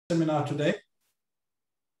seminar today.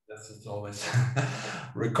 Yes, it's always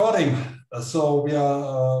recording. So we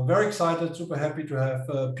are very excited, super happy to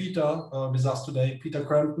have Peter with us today, Peter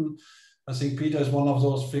Cramton. I think Peter is one of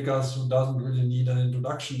those figures who doesn't really need an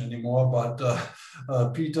introduction anymore,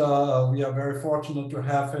 but Peter, we are very fortunate to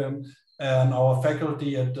have him and our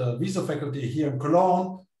faculty at Visa faculty here in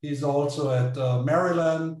Cologne. He's also at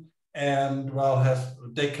Maryland and has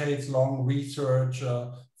decades-long research,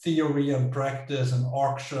 theory and practice and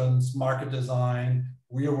auctions, market design,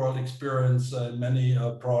 real-world experience in many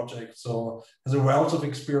projects. So has a wealth of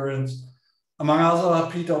experience. Among other,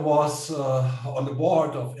 Peter was on the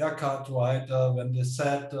board of ERCAT, right, when this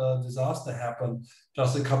sad disaster happened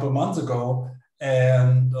just a couple of months ago.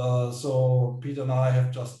 And so Peter and I have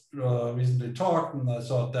just recently talked, and I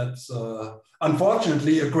thought that's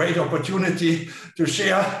unfortunately a great opportunity to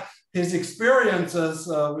share his experiences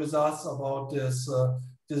with us about this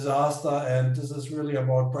disaster. And this is really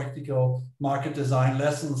about practical market design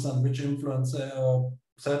lessons and which influence,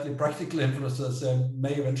 sadly, practical influences they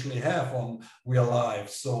may eventually have on real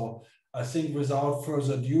lives. So I think without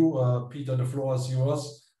further ado, Peter, the floor is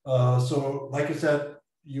yours. So like I said,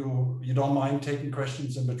 you don't mind taking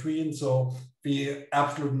questions in between. So the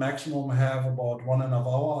absolute maximum have about 1.5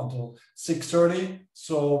 hours until 6:30.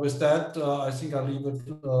 So with that, I think I'll leave it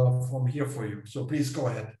from here for you. So please go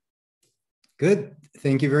ahead. Good,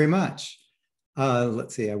 thank you very much.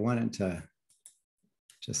 Let's see, I wanted to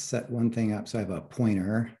just set one thing up so I have a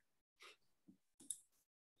pointer.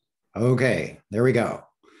 Okay, there we go.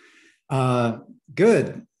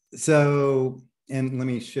 Good, so, and let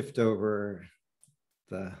me shift over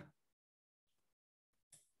the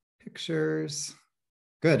pictures.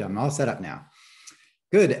 Good, I'm all set up now.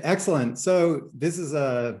 Good, excellent. So this is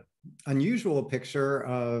a unusual picture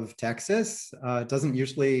of Texas. It doesn't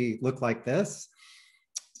usually look like this.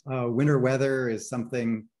 Winter weather is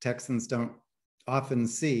something Texans don't often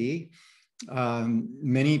see.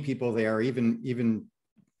 Many people there, even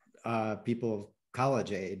people of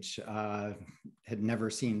college age, had never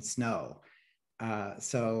seen snow.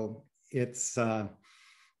 So it's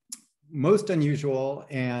most unusual,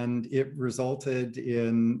 and it resulted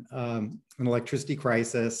in an electricity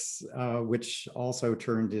crisis, which also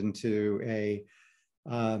turned into a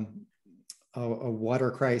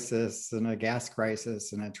water crisis and a gas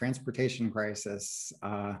crisis and a transportation crisis.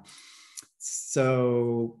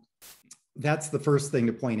 So that's the first thing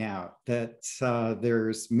to point out, that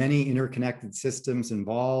there's many interconnected systems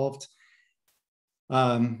involved.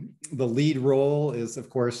 The lead role is, of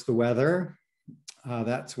course, the weather.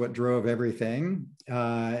 That's what drove everything.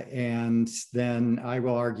 And then I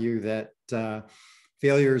will argue that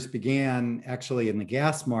failures began actually in the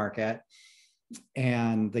gas market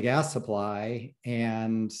and the gas supply,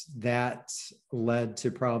 and that led to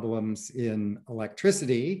problems in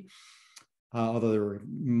electricity, although there were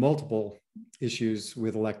multiple issues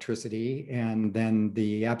with electricity. And then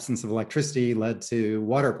the absence of electricity led to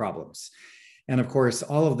water problems. And of course,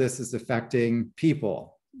 all of this is affecting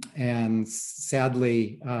people. And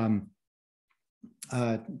sadly,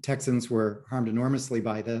 Texans were harmed enormously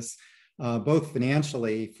by this, both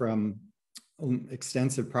financially from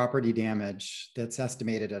extensive property damage that's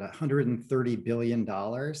estimated at $130 billion,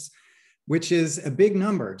 which is a big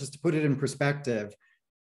number. Just to put it in perspective,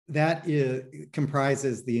 that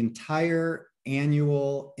comprises the entire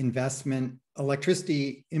annual investment,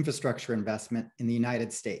 electricity infrastructure investment in the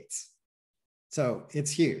United States. So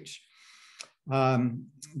it's huge.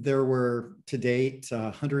 There were to date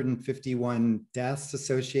 151 deaths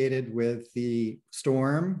associated with the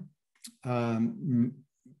storm,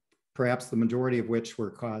 perhaps the majority of which were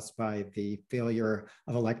caused by the failure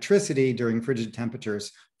of electricity during frigid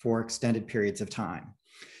temperatures for extended periods of time.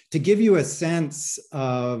 To give you a sense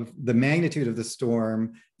of the magnitude of the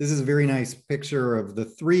storm, this is a very nice picture of the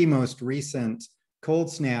 3 most recent cold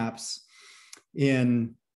snaps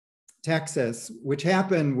in Texas, which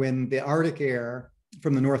happened when the Arctic air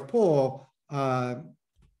from the North Pole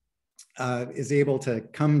is able to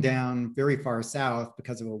come down very far south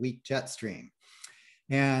because of a weak jet stream.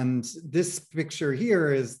 And this picture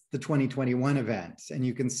here is the 2021 event. And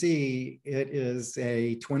you can see it is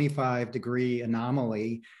a 25-degree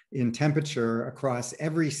anomaly in temperature across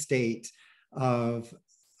every state of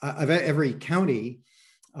every county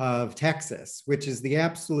of Texas, which is the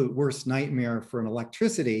absolute worst nightmare for an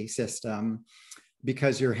electricity system,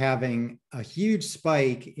 because you're having a huge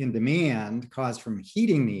spike in demand caused from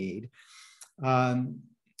heating need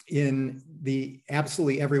in the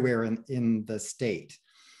absolutely everywhere in the state.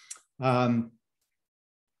 I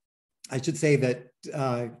should say that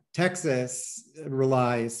Texas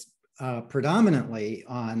relies predominantly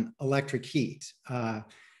on electric heat.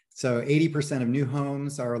 So 80% of new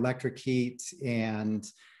homes are electric heat, and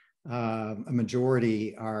a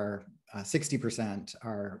majority are 60%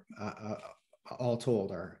 are all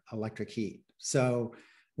told are electric heat. So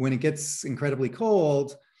when it gets incredibly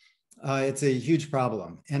cold, it's a huge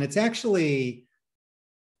problem. And it's actually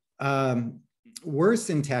worse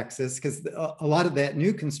in Texas because a lot of that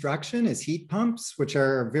new construction is heat pumps, which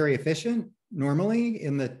are very efficient normally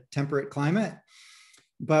in the temperate climate.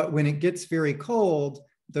 But when it gets very cold,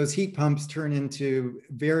 those heat pumps turn into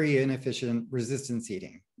very inefficient resistance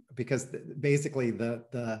heating, because basically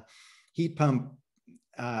the heat pump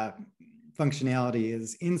functionality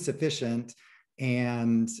is insufficient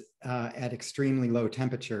and at extremely low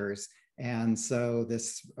temperatures. And so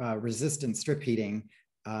this resistant strip heating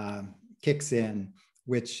kicks in,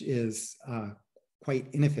 which is quite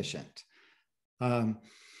inefficient. When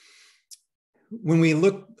we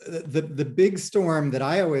look, the big storm that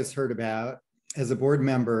I always heard about as a board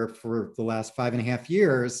member for the last 5.5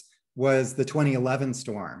 years was the 2011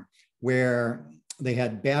 storm, where they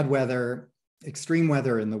had bad weather, extreme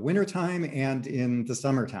weather in the wintertime and in the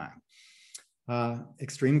summertime,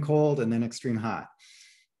 extreme cold and then extreme hot.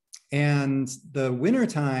 And the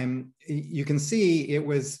wintertime, you can see it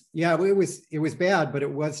was, yeah, it was bad, but it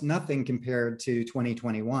was nothing compared to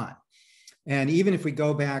 2021. And even if we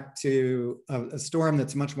go back to a storm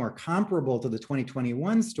that's much more comparable to the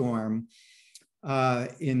 2021 storm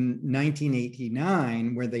in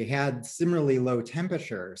 1989, where they had similarly low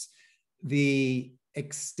temperatures, the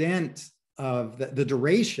extent of the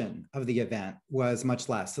duration of the event was much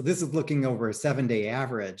less. So this is looking over a 7-day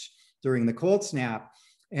average during the cold snap,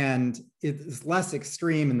 and it's less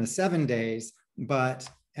extreme in the 7 days, but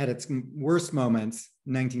at its worst moments,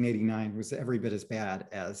 1989 was every bit as bad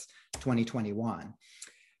as 2021.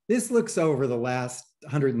 This looks over the last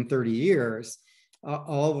 130 years,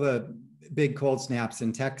 all the big cold snaps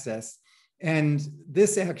in Texas. And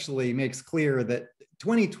this actually makes clear that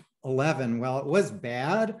 2011, while it was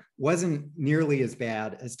bad, wasn't nearly as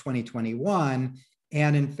bad as 2021.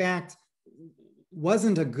 And in fact,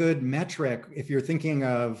 wasn't a good metric if you're thinking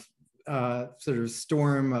of sort of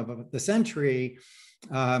storm of the century.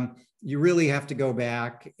 You really have to go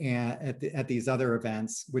back at these other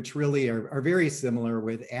events, which really are very similar,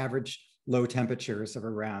 with average low temperatures of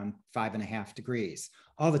around 5.5 degrees.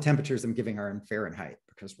 All the temperatures I'm giving are in Fahrenheit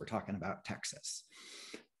because we're talking about Texas.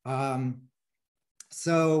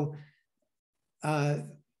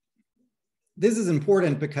 This is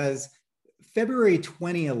important because February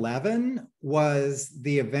 2011 was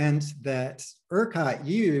the event that ERCOT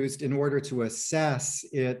used in order to assess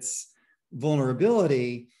its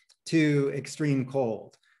vulnerability to extreme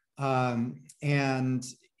cold. And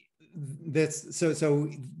this, so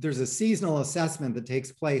there's a seasonal assessment that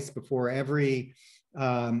takes place before every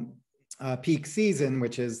peak season,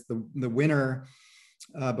 which is the winter,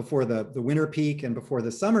 before the winter peak and before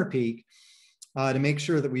the summer peak, to make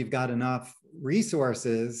sure that we've got enough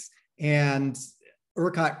resources. And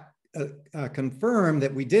ERCOT confirmed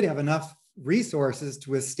that we did have enough resources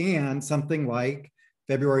to withstand something like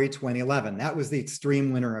February 2011. That was the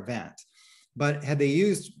extreme winter event. But had they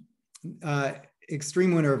used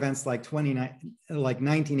extreme winter events like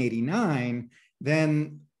 1989,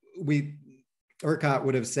 then ERCOT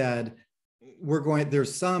would have said,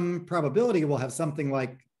 there's some probability we'll have something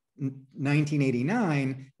like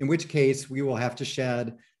 1989, in which case we will have to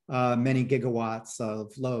shed many gigawatts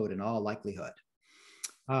of load in all likelihood.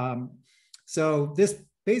 So this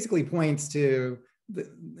basically points to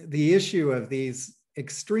the issue of these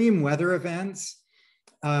extreme weather events,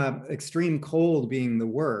 extreme cold being the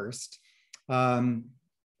worst,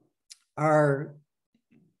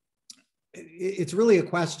 it's really a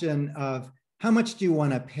question of how much do you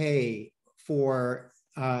want to pay for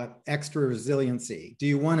extra resiliency? Do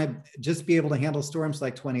you want to just be able to handle storms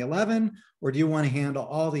like 2011, or do you want to handle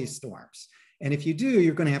all these storms? And if you do,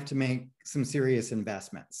 you're going to have to make some serious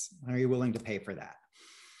investments. Are you willing to pay for that?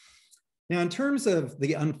 Now, in terms of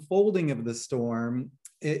the unfolding of the storm,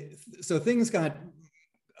 so things got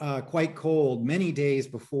quite cold many days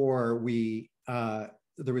before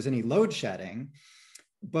there was any load shedding.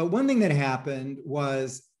 But one thing that happened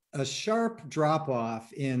was a sharp drop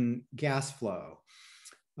off in gas flow.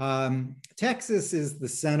 Texas is the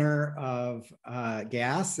center of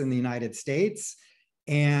gas in the United States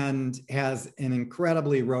and has an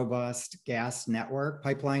incredibly robust gas network,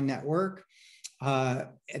 pipeline network.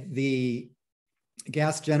 The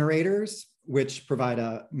gas generators, which provide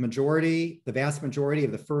the vast majority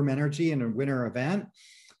of the firm energy in a winter event,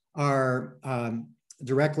 are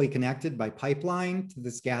directly connected by pipeline to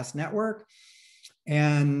this gas network.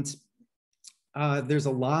 And there's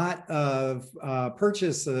a lot of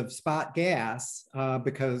purchase of spot gas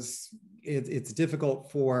because it's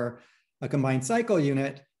difficult for a combined cycle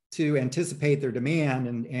unit to anticipate their demand,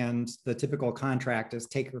 and the typical contract is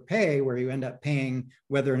take or pay, where you end up paying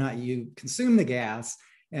whether or not you consume the gas.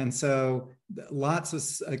 And so lots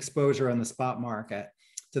of exposure on the spot market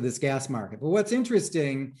to this gas market. But what's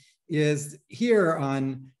interesting is here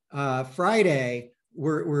on Friday,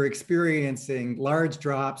 we're experiencing large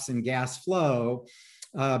drops in gas flow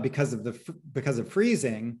because of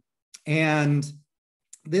freezing, and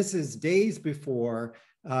this is days before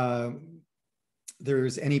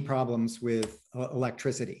there's any problems with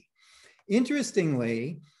electricity.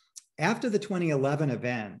 Interestingly, after the 2011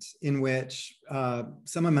 event, in which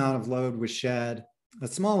some amount of load was shed, a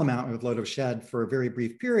small amount of load was shed for a very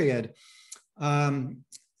brief period,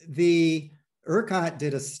 the ERCOT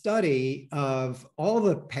did a study of all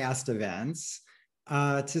the past events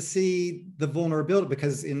to see the vulnerability,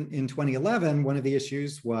 because in 2011, one of the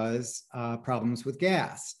issues was problems with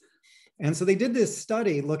gas. And so they did this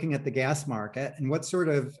study looking at the gas market and what sort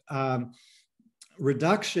of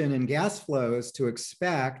reduction in gas flows to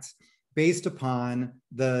expect based upon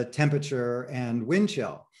the temperature and wind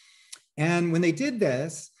chill. And when they did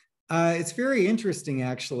this, it's very interesting,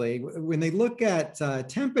 actually. When they look at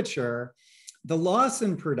temperature, the loss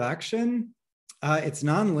in production, it's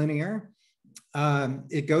nonlinear.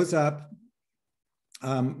 It goes up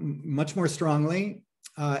much more strongly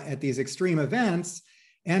at these extreme events.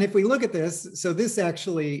 And if we look at this, so this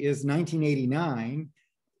actually is 1989,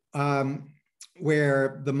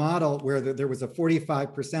 where the model, where there was a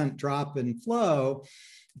 45% drop in flow,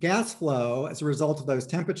 gas flow as a result of those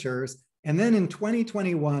temperatures. And then in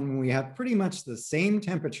 2021, when we have pretty much the same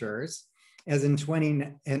temperatures as in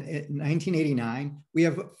 1989, we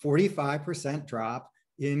have 45% drop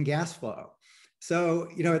in gas flow. So,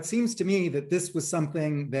 you know, it seems to me that this was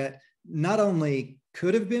something that not only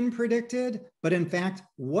could have been predicted, but in fact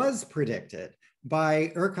was predicted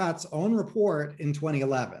by ERCOT's own report in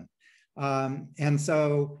 2011. And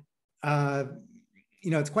so, you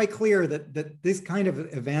know, it's quite clear that this kind of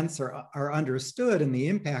events are understood and the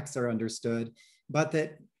impacts are understood, but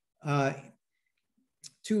that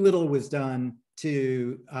too little was done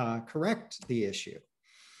to correct the issue.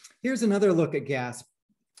 Here's another look at gas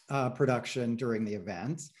production during the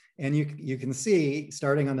event. And you can see,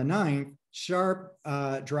 starting on the 9th, sharp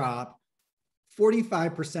drop,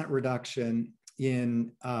 45% reduction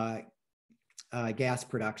in gas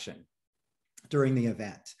production during the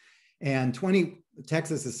event. And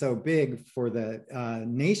Texas is so big for the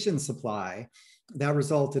nation supply, that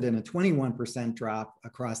resulted in a 21% drop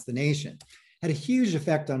across the nation. Had a huge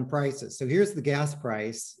effect on prices. So here's the gas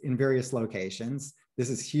price in various locations.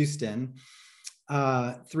 This is Houston,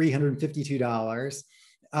 $352.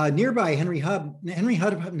 Nearby, Henry Hub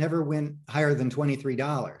never went higher than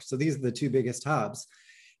 $23. So these are the two biggest hubs.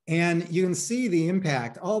 And you can see the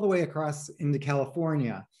impact all the way across into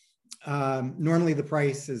California. Normally the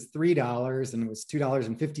price is $3 and it was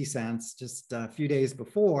 $2.50 just a few days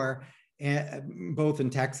before, both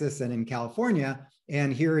in Texas and in California.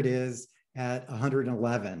 And here it is at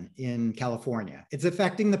 111 in California. It's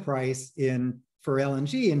affecting the price for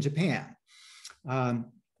LNG in Japan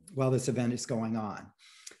while this event is going on.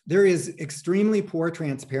 There is extremely poor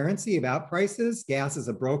transparency about prices. Gas is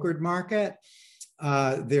a brokered market.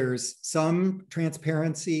 There's some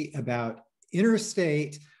transparency about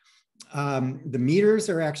interstate. The meters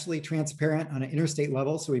are actually transparent on an interstate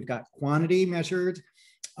level. So we've got quantity measured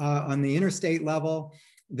on the interstate level.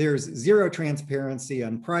 There's zero transparency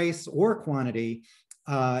on price or quantity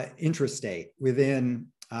intrastate within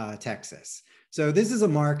Texas. So this is a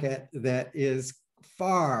market that is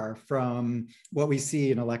far from what we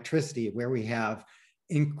see in electricity, where we have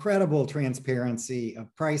incredible transparency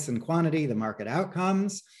of price and quantity, the market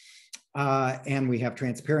outcomes. And we have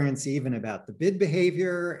transparency even about the bid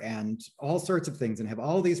behavior and all sorts of things, and have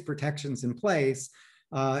all these protections in place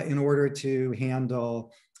in order to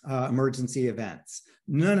handle emergency events.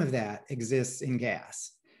 None of that exists in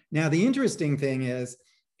gas. Now, the interesting thing is,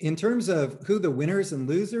 in terms of who the winners and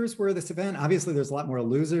losers were this event, obviously there's a lot more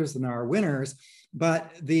losers than there are winners,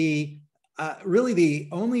 but really the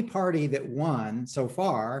only party that won so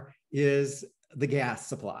far is the gas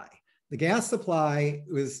supply. The gas supply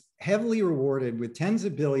was heavily rewarded with tens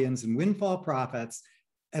of billions in windfall profits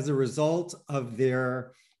as a result of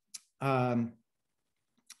their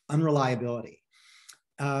unreliability.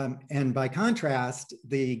 And by contrast,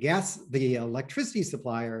 the electricity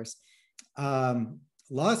suppliers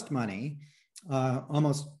lost money,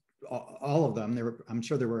 almost all of them. I'm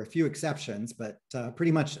sure there were a few exceptions, but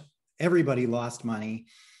pretty much everybody lost money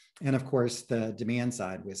And of course, the demand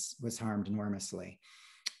side was harmed enormously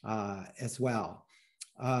as well.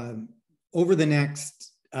 Over the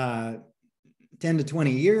next 10 to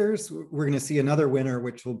 20 years, we're going to see another winner,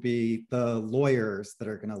 which will be the lawyers that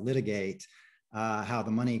are going to litigate how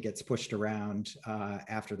the money gets pushed around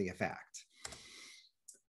after the effect.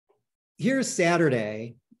 Here's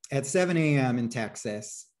Saturday at 7 a.m. in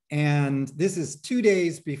Texas, and this is 2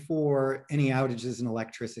 days before any outages in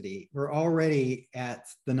electricity. We're already at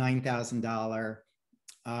the $9,000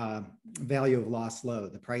 value of lost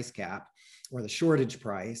load, the price cap, or the shortage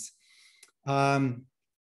price. And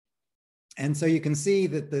so you can see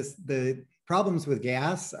that the problems with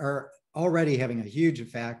gas are already having a huge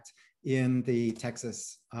effect in the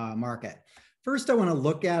Texas market. First, I want to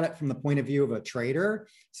look at it from the point of view of a trader.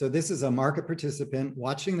 So this is a market participant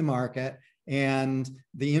watching the market, and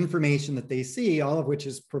the information that they see, all of which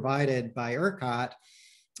is provided by ERCOT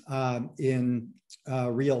in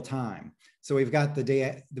real time. So we've got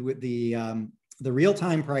the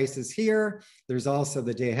real-time prices here. There's also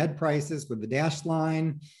the day-ahead prices with the dashed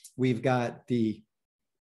line. We've got the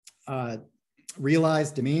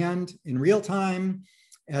realized demand in real time,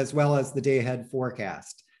 as well as the day-ahead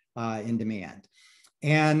forecast in demand.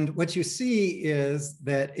 And what you see is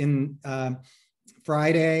that in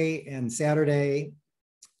Friday and Saturday,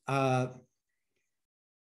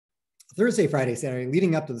 Thursday, Friday, Saturday,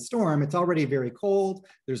 leading up to the storm, it's already very cold.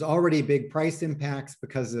 There's already big price impacts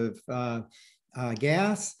because of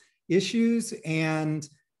gas issues. And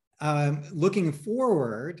looking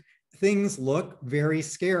forward, things look very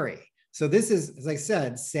scary. So this is, as I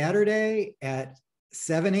said, Saturday at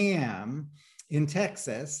 7 a.m. in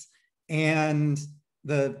Texas, and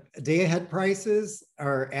the day-ahead prices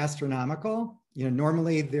are astronomical. You know,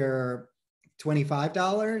 normally they're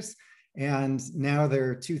 $25, and now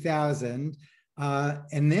they're $2,000.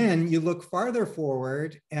 And then you look farther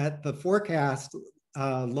forward at the forecast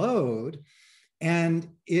load, and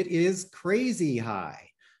it is crazy high.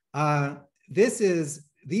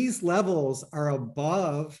 These levels are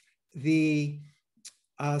above the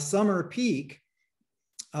summer peak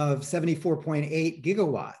of 74.8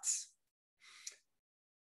 gigawatts.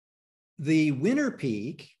 The winter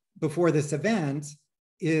peak before this event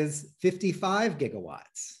is 55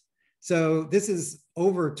 gigawatts. So this is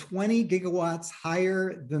over 20 gigawatts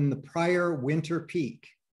higher than the prior winter peak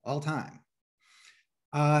all time.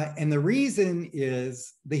 And the reason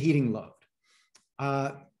is the heating load.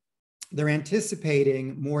 They're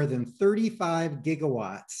anticipating more than 35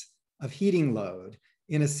 gigawatts of heating load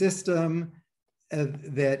in a system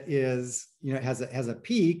that is, you know, has a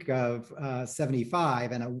peak of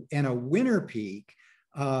 75 and a winter peak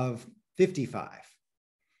of 55.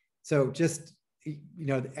 So just, you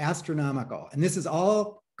know, astronomical. And this is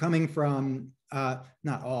all coming from,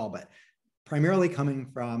 not all, but primarily coming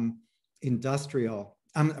from industrial,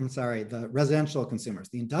 the residential consumers.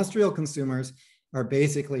 The industrial consumers are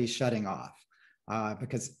basically shutting off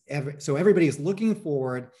because everybody is looking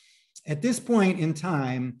forward. At this point in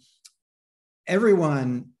time,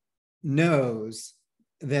 everyone knows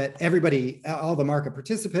that all the market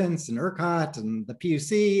participants and ERCOT and the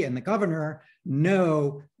PUC and the governor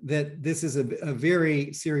know that this is a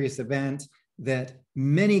very serious event, that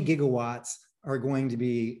many gigawatts are going to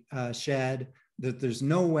be shed, that there's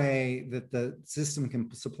no way that the system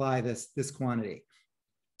can supply this quantity.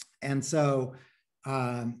 And so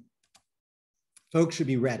folks should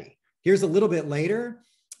be ready. Here's a little bit later.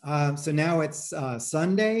 So now it's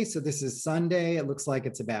Sunday. So this is Sunday. It looks like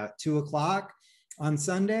it's about 2 o'clock on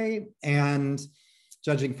Sunday, and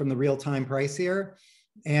judging from the real-time price here.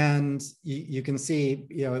 And you can see,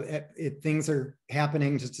 you know, things are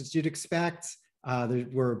happening just as you'd expect.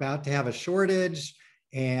 We're about to have a shortage.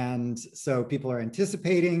 And so people are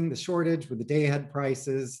anticipating the shortage with the day-ahead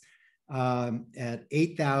prices at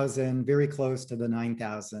 8,000, very close to the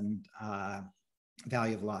 9,000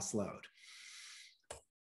 value of lost load.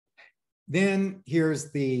 Then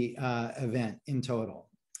here's the event in total.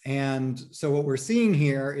 And so what we're seeing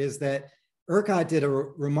here is that ERCOT did a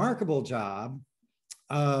remarkable job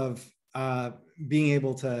of being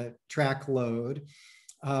able to track load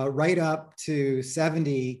right up to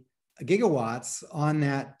 70 gigawatts on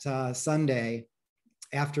that Sunday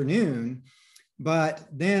afternoon. But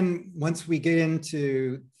then once we get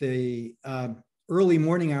into the early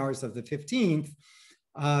morning hours of the 15th,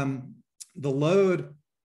 the load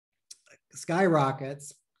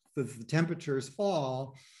skyrockets, the temperatures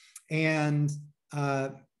fall, and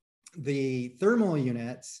the thermal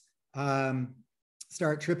units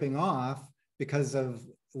start tripping off because of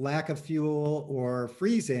lack of fuel or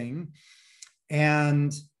freezing.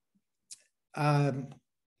 And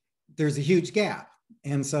there's a huge gap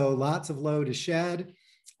And so lots of load is shed,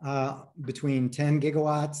 between 10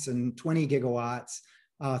 gigawatts and 20 gigawatts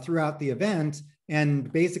throughout the event.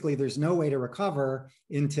 And basically there's no way to recover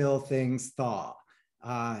until things thaw.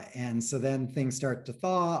 And so then things start to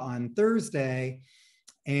thaw on Thursday,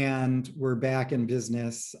 and we're back in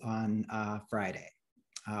business on Friday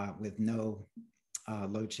with no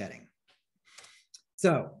load shedding.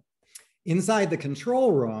 So inside the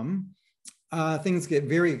control room, things get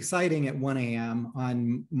very exciting at 1 a.m.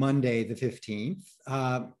 on Monday, the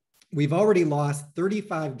 15th. We've already lost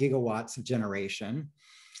 35 gigawatts of generation.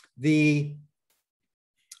 But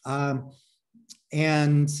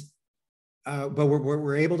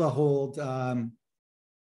we're able to hold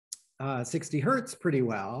 60 hertz pretty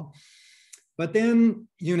well. But then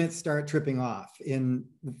units start tripping off in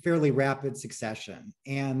fairly rapid succession,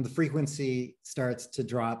 and the frequency starts to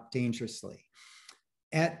drop dangerously.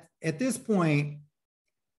 At this point,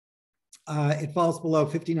 it falls below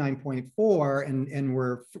 59.4, and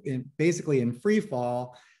we're basically in free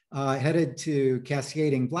fall, headed to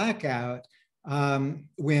cascading blackout,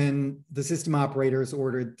 when the system operators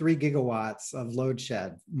ordered 3 gigawatts of load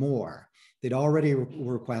shed more. They'd already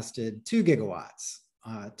requested 2 gigawatts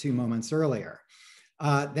 2 moments earlier.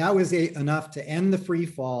 That was enough to end the free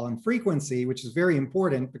fall in frequency, which is very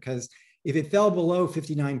important, because if it fell below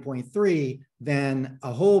 59.3, then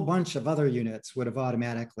a whole bunch of other units would have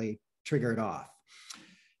automatically triggered off.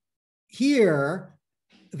 Here,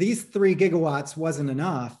 these 3 gigawatts wasn't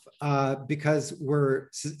enough because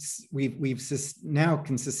we've now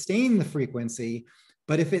can sustain the frequency,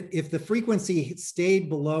 but if the frequency stayed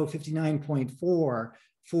below 59.4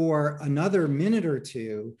 for another minute or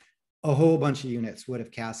two, a whole bunch of units would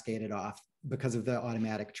have cascaded off because of the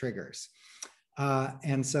automatic triggers.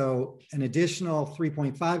 And so an additional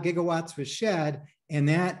 3.5 gigawatts was shed, and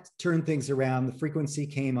that turned things around. The frequency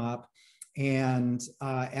came up, and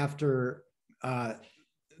after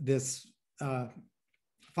this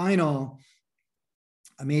final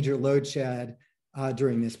major load shed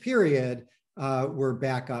during this period, we're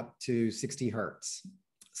back up to 60 hertz.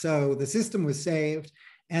 So the system was saved,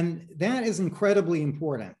 and that is incredibly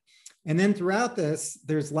important. And then throughout this,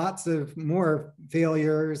 there's lots of more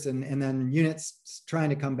failures, and then units trying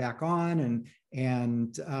to come back on,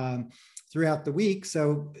 and throughout the week.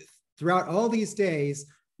 So throughout all these days,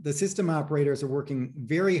 the system operators are working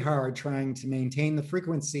very hard trying to maintain the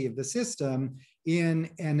frequency of the system in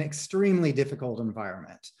an extremely difficult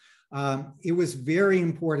environment. It was very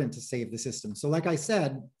important to save the system. So like I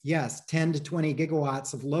said, yes, 10 to 20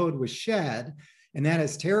 gigawatts of load was shed, and that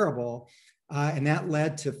is terrible. And that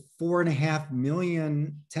led to 4.5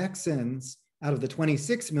 million Texans out of the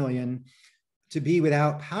 26 million to be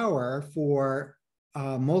without power for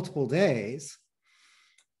multiple days.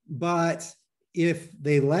 But if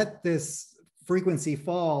they let this frequency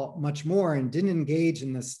fall much more and didn't engage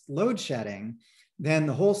in this load shedding, then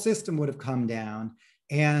the whole system would have come down.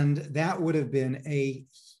 And that would have been a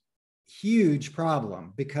huge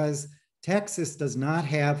problem, because Texas does not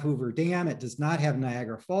have Hoover Dam. It does not have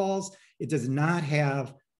Niagara Falls. It does not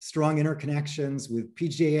have strong interconnections with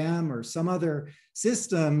PJM or some other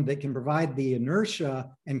system that can provide the inertia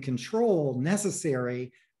and control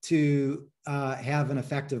necessary to have an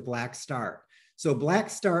effective black start. So black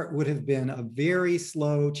start would have been a very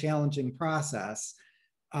slow, challenging process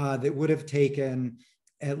that would have taken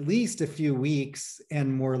at least a few weeks,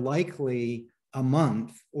 and more likely a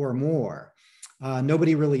month or more.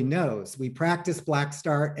 Nobody really knows. We practice black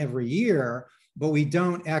start every year, but we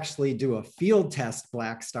don't actually do a field test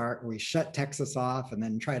black start where we shut Texas off and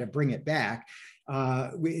then try to bring it back.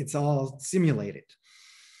 It's all simulated.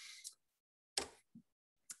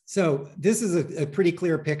 So this is a pretty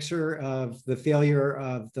clear picture of the failure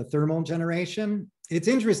of the thermal generation. It's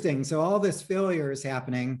interesting. So all this failure is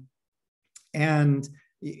happening, and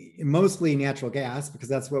mostly natural gas, because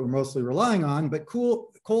that's what we're mostly relying on, but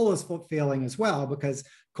coal is failing as well, because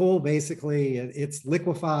coal basically, it's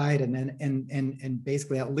liquefied, and then and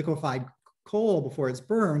basically that liquefied coal before it's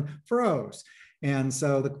burned froze. And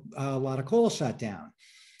so a lot of coal shut down.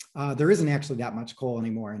 There isn't actually that much coal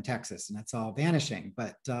anymore in Texas, and it's all vanishing,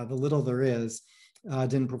 but the little there is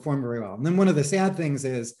didn't perform very well. And then one of the sad things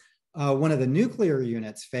is one of the nuclear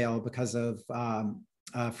units failed because of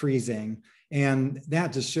freezing, and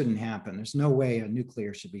that just shouldn't happen. There's no way a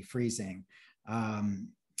nuclear should be freezing,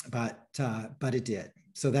 but it did.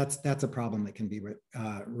 So that's a problem that can be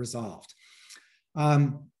resolved.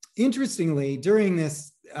 Interestingly, during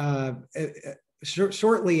this,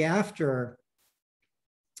 shortly after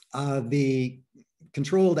the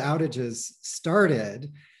controlled outages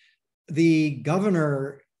started, the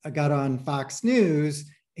governor got on Fox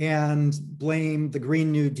News and blamed the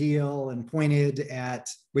Green New Deal and pointed at,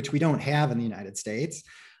 which we don't have in the United States,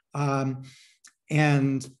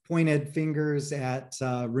 and pointed fingers at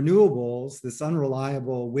renewables, this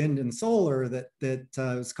unreliable wind and solar that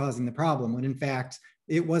was causing the problem, when in fact,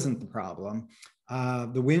 it wasn't the problem.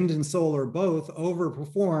 The wind and solar both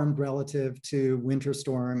overperformed relative to winter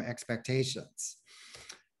storm expectations,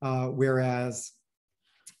 whereas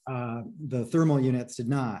the thermal units did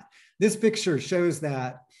not. This picture shows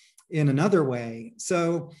that in another way.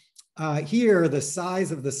 So here, the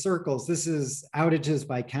size of the circles, this is outages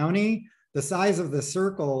by county. The size of the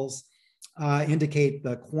circles indicate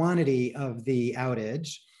the quantity of the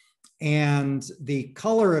outage, and the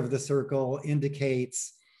color of the circle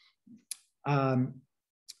indicates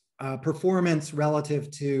performance relative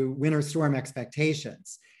to winter storm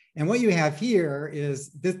expectations. And what you have here is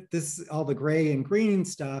this all the gray and green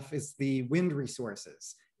stuff is the wind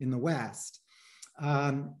resources in the West.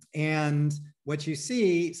 And what you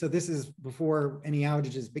see, so this is before any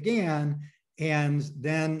outages began, and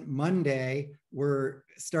then Monday, we're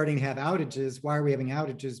starting to have outages. Why are we having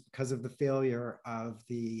outages? Because of the failure of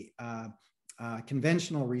the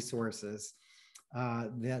conventional resources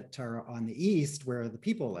that are on the east where the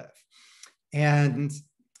people live. And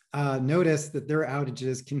notice that their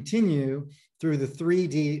outages continue through the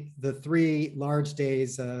three large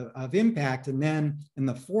days of impact. And then in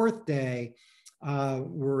the fourth day,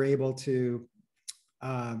 we're able to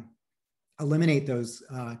eliminate those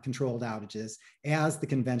controlled outages as the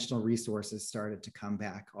conventional resources started to come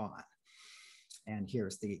back on. And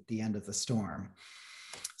here's the end of the storm.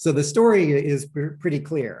 So the story is pretty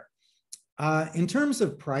clear. In terms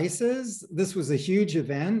of prices, this was a huge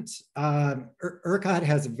event. ERCOT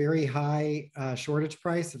has a very high shortage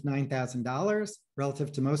price of $9,000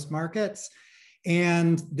 relative to most markets.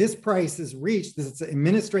 And this price is reached, this is an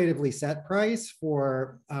administratively set price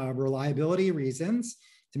for reliability reasons,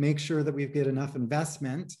 to make sure that we get enough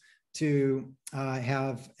investment to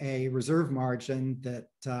have a reserve margin that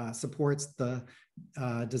supports the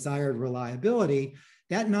desired reliability.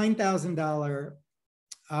 That $9,000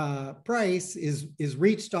 price is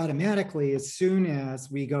reached automatically as soon as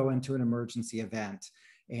we go into an emergency event,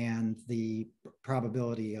 and the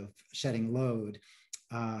probability of shedding load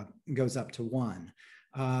goes up to 1.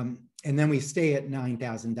 And then we stay at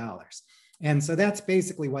 $9,000. And so that's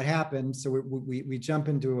basically what happened. So we jump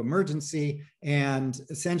into emergency, and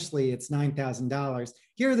essentially it's $9,000.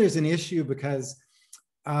 Here there's an issue because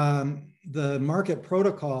the market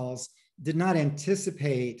protocols did not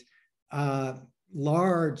anticipate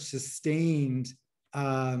large sustained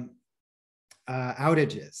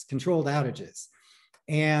outages, controlled outages.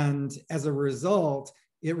 And as a result,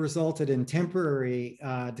 it resulted in temporary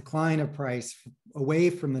decline of price away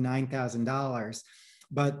from the $9,000.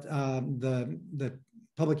 But the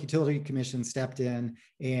Public Utility Commission stepped in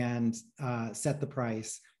and set the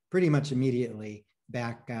price pretty much immediately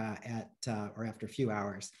back or after a few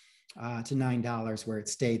hours to $9, where it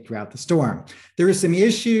stayed throughout the storm. There are some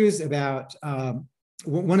issues about,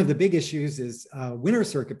 one of the big issues is winter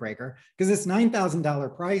circuit breaker, because this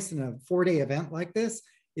 $9,000 price in a 4-day event like this,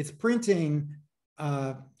 it's printing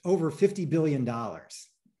over $50 billion.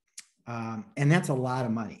 And that's a lot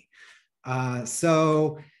of money.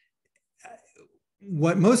 So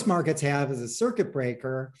what most markets have is a circuit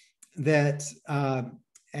breaker that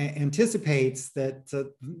anticipates that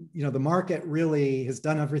the market really has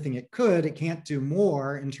done everything it could. It can't do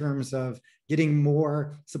more in terms of getting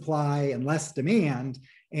more supply and less demand.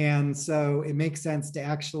 And so it makes sense to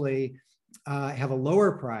actually have a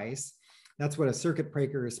lower price. That's what a circuit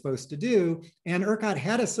breaker is supposed to do. And ERCOT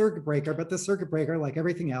had a circuit breaker, but the circuit breaker, like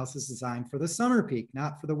everything else, is designed for the summer peak,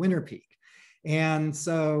 not for the winter peak. And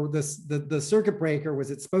so the circuit breaker was,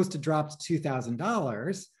 it's supposed to drop to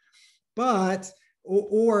 $2,000, but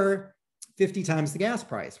or 50 times the gas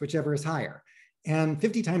price, whichever is higher. And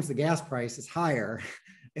 50 times the gas price is higher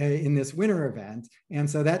in this winter event. And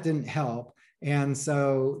so that didn't help. And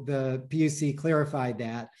so the PUC clarified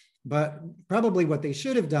that. But probably what they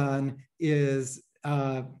should have done is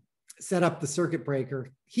set up the circuit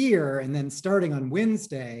breaker here, and then starting on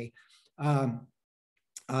Wednesday,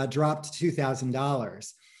 dropped to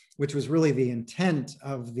 $2,000, which was really the intent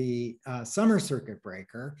of the summer circuit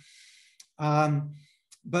breaker.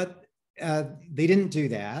 But they didn't do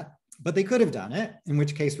that, but they could have done it, in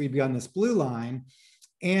which case we'd be on this blue line.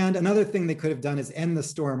 And another thing they could have done is end the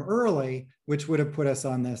storm early, which would have put us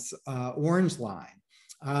on this orange line.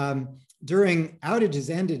 During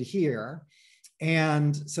outages ended here,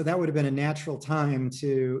 and so that would have been a natural time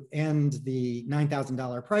to end the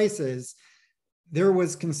 $9,000 prices. there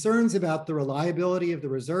was concerns about the reliability of the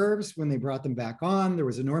reserves when they brought them back on. There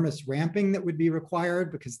was enormous ramping that would be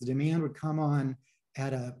required because the demand would come on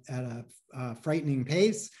at a frightening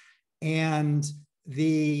pace. And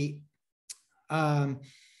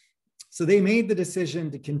so they made the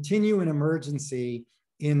decision to continue an emergency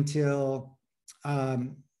until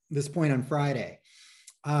this point on Friday.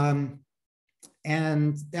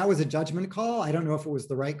 And that was a judgment call. I don't know if it was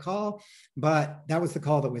the right call, but that was the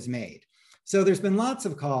call that was made. So there's been lots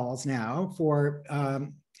of calls now for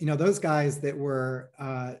those guys that were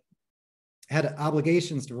had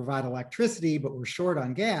obligations to provide electricity, but were short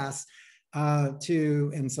on gas,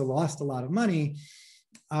 and so lost a lot of money,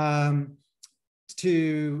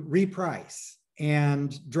 to reprice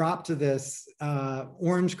and drop to this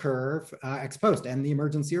orange curve ex post, end the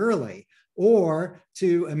emergency early, or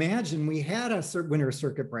to imagine we had a winter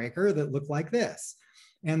circuit breaker that looked like this.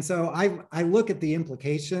 And so I look at the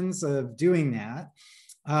implications of doing that,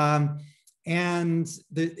 and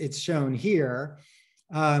it's shown here.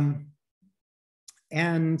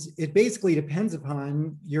 And it basically depends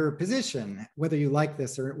upon your position, whether you like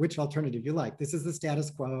this or which alternative you like. This is the status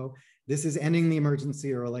quo. This is ending the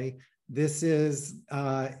emergency early. This is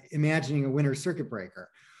imagining a winter circuit breaker.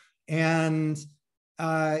 And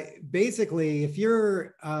basically, if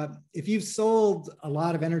you've sold a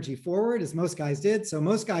lot of energy forward, as most guys did, so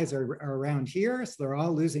most guys are around here, so they're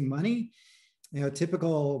all losing money.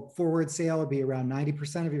 Typical forward sale would be around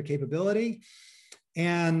 90% of your capability.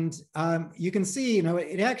 And you can see,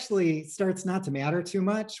 it actually starts not to matter too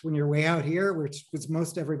much when you're way out here, which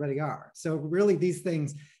most everybody are. So really these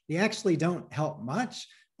things, they actually don't help much.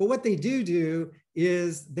 But what they do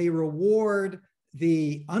is they reward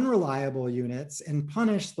the unreliable units and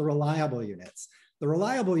punish the reliable units. The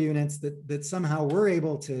reliable units that somehow were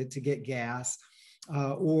able to get gas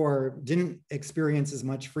or didn't experience as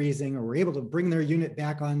much freezing or were able to bring their unit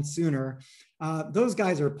back on sooner, those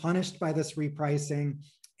guys are punished by this repricing,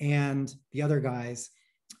 and the other guys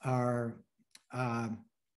are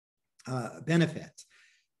benefit.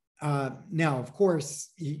 Now, of course,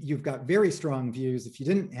 you've got very strong views if you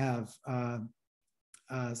didn't have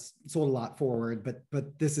sold a lot forward,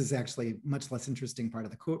 but this is actually a much less interesting part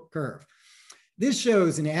of the curve. This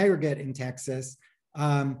shows an aggregate in Texas,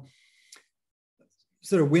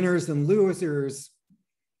 sort of winners and losers.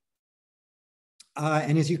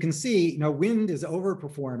 And as you can see, wind is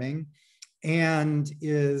overperforming and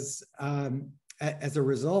is, as a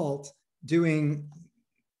result, doing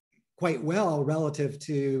quite well relative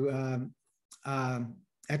to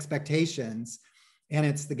expectations. And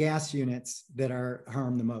it's the gas units that are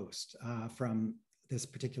harmed the most from this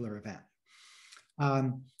particular event.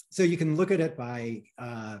 So you can look at it by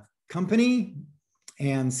company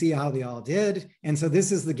and see how they all did. And so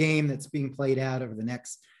this is the game that's being played out over the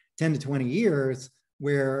next 10 to 20 years,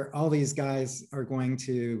 where all these guys are going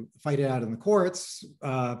to fight it out in the courts,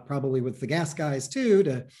 probably with the gas guys too,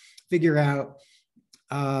 to figure out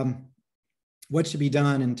what should be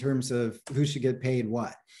done in terms of who should get paid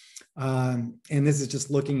what. And this is just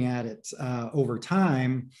looking at it over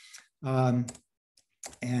time. And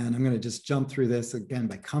I'm going to just jump through this again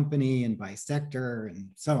by company and by sector and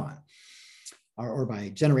so on, or by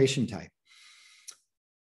generation type.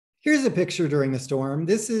 Here's a picture during the storm.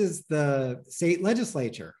 This is the state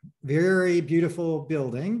legislature, very beautiful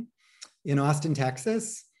building in Austin,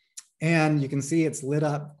 Texas. And you can see it's lit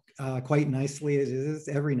up quite nicely. It is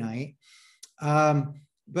every night.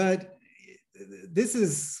 But this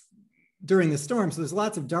is during the storm. So there's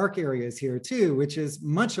lots of dark areas here too, which is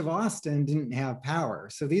much of Austin didn't have power.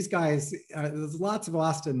 So these guys, there's lots of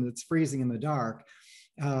Austin that's freezing in the dark,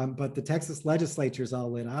 but the Texas legislature is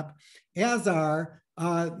all lit up, as are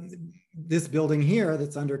this building here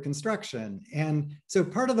that's under construction. And so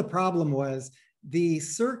part of the problem was the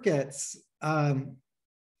circuits in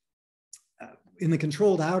the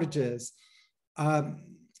controlled outages,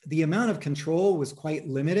 the amount of control was quite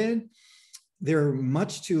limited. They're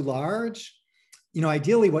much too large.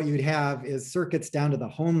 Ideally what you'd have is circuits down to the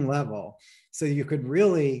home level. So you could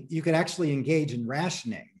actually engage in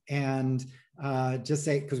rationing and just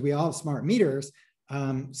say, because we all have smart meters,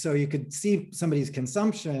 so you could see somebody's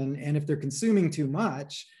consumption, and if they're consuming too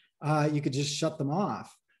much, you could just shut them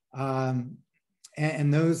off.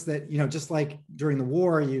 And those that, just like during the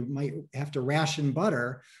war, you might have to ration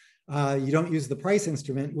butter, you don't use the price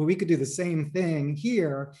instrument. Well, we could do the same thing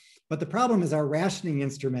here, but the problem is our rationing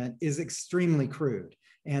instrument is extremely crude.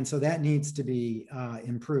 And so that needs to be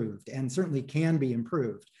improved, and certainly can be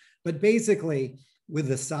improved. But basically, with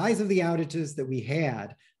the size of the outages that we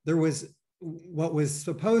had, there was what was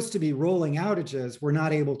supposed to be rolling outages were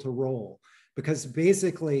not able to roll, because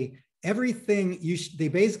basically everything, they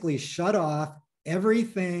basically shut off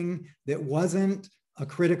everything that wasn't a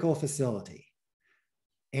critical facility.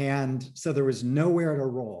 And so there was nowhere to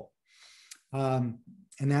roll. And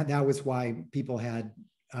that was why people had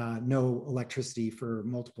no electricity for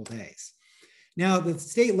multiple days. Now, the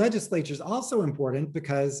state legislature is also important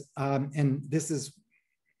because, and this is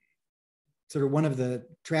sort of one of the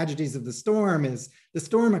tragedies of the storm, is the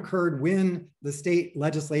storm occurred when the state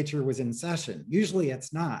legislature was in session. Usually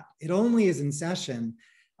it's not. It only is in session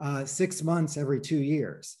 6 months every 2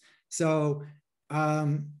 years. So,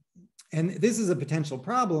 and this is a potential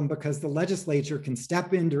problem because the legislature can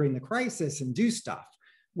step in during the crisis and do stuff.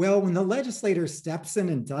 Well, when the legislator steps in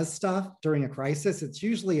and does stuff during a crisis, it's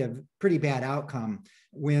usually a pretty bad outcome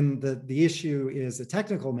when the issue is a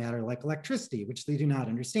technical matter like electricity, which they do not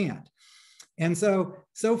understand. And so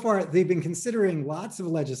far, they've been considering lots of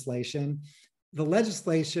legislation. The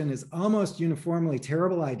legislation is almost uniformly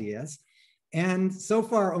terrible ideas. And so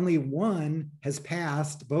far, only one has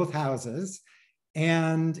passed both houses.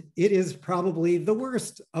 And it is probably the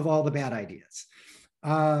worst of all the bad ideas.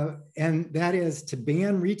 And that is to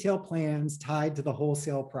ban retail plans tied to the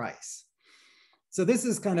wholesale price. So this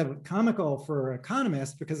is kind of comical for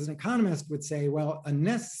economists, because an economist would say, well, a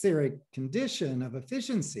necessary condition of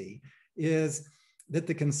efficiency is that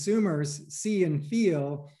the consumers see and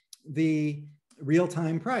feel the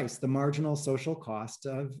real-time price, the marginal social cost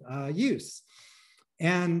of use.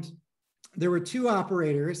 And there were two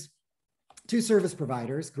service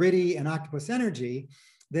providers, Griddy and Octopus Energy,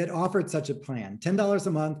 that offered such a plan, $10 a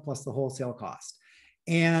month plus the wholesale cost.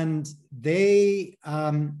 And they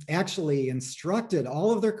actually instructed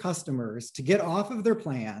all of their customers to get off of their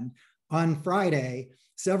plan on Friday,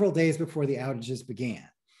 several days before the outages began.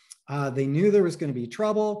 They knew there was going to be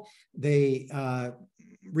trouble. They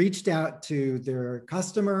reached out to their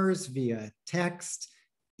customers via text,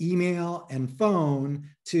 email, and phone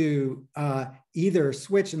to either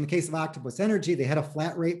switch. In the case of Octopus Energy, they had a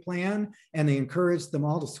flat rate plan, and they encouraged them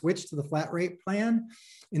all to switch to the flat rate plan.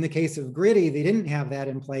 In the case of Griddy, they didn't have that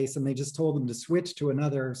in place, and they just told them to switch to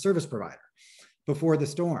another service provider before the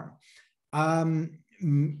storm.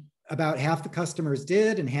 About half the customers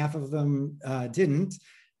did, and half of them didn't.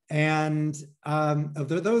 And of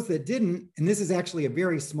those that didn't, and this is actually a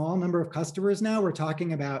very small number of customers now, we're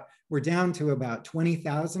down to about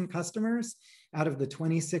 20,000 customers out of the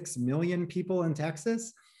 26 million people in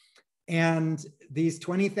Texas. And these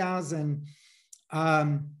 20,000,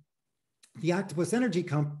 the Octopus Energy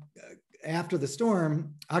after the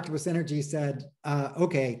storm, Octopus Energy said,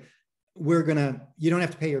 okay, you don't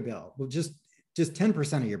have to pay your bill. Well, just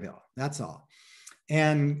 10% of your bill, that's all.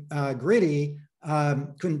 And Griddy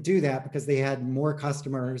couldn't do that because they had more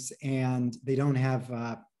customers and they don't have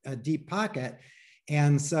a deep pocket.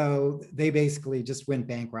 And so they basically just went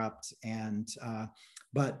bankrupt. And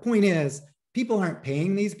but point is, people aren't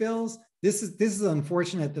paying these bills. This is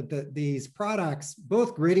unfortunate that these products,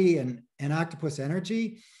 both Griddy and Octopus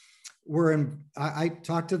Energy, I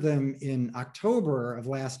talked to them in October of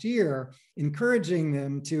last year, encouraging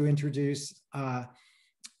them to introduce a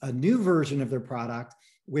new version of their product,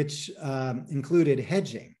 which included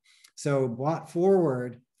hedging. So bought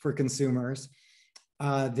forward for consumers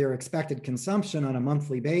their expected consumption on a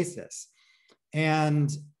monthly basis.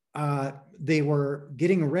 And they were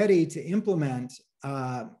getting ready to implement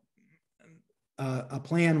a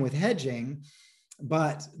plan with hedging,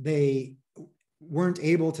 but they weren't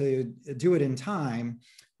able to do it in time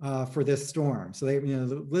for this storm. So they,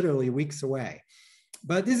 literally weeks away.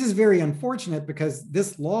 But this is very unfortunate because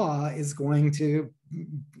this law is going to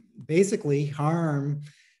basically harm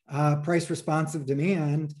price responsive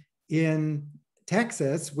demand in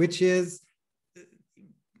Texas, which is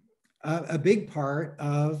a big part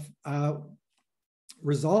of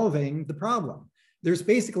resolving the problem. There's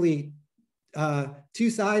basically two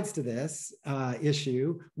sides to this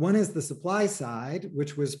issue. One is the supply side,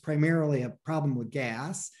 which was primarily a problem with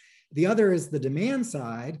gas. The other is the demand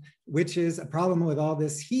side, which is a problem with all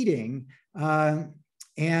this heating.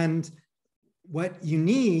 And what you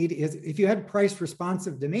need is, if you had price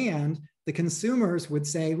responsive demand, the consumers would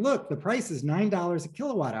say, look, the price is $9 a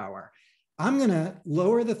kilowatt hour. I'm going to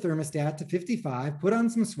lower the thermostat to 55, put on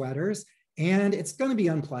some sweaters, and it's going to be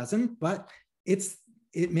unpleasant, but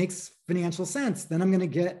it makes financial sense. Then I'm going to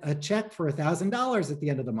get a check for $1,000 at the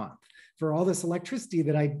end of the month for all this electricity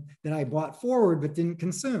that I bought forward but didn't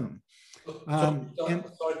consume. Sorry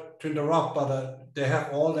to interrupt, but they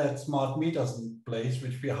have all that smart meters in place,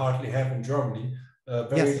 which we hardly have in Germany,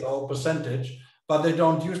 very low percentage. but they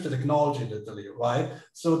don't use the technology literally, right?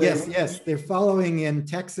 So they yes, they're following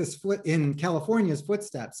in California's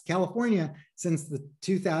footsteps. California, since the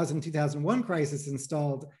 2000-2001 crisis,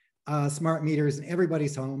 installed smart meters in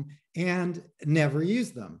everybody's home and never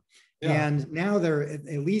used them. Yeah. And now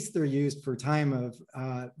at least they're used for time of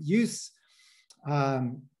use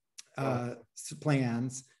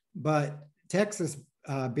plans, but Texas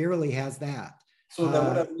barely has that. So they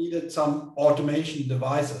would have needed some automation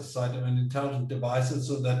devices, like intelligent devices,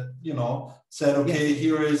 so that, said, okay, yes,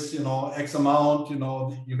 here is, X amount,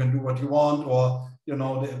 you can do what you want, or,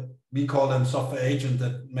 we call them software agent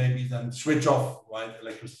that maybe then switch off, right,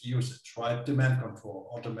 electricity usage, right, demand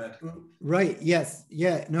control automatically. Right, yes,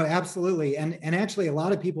 yeah, no, absolutely. And actually a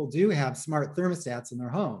lot of people do have smart thermostats in their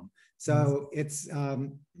home. So it's,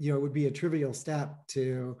 it would be a trivial step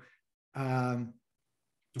to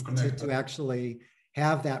actually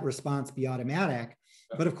have that response be automatic.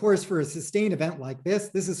 But of course, for a sustained event like this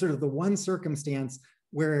is sort of the one circumstance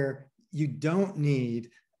where you don't need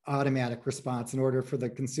automatic response in order for the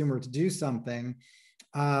consumer to do something,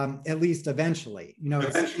 at least eventually.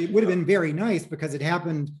 It would have been very nice because it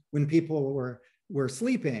happened when people were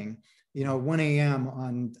sleeping, 1 a.m.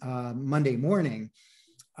 on Monday morning.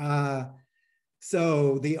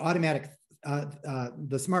 So the automatic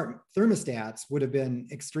the smart thermostats would have been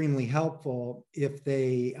extremely helpful if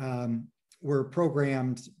they were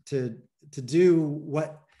programmed to do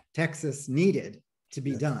what Texas needed to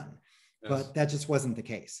be done, but that just wasn't the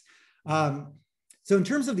case. So in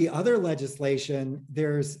terms of the other legislation,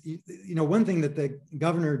 there's, one thing that the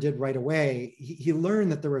governor did right away, he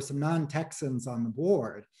learned that there were some non-Texans on the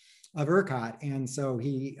board of ERCOT, and so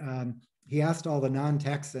he asked all the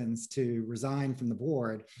non-Texans to resign from the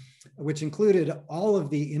board, which included all of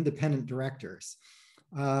the independent directors,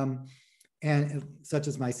 and such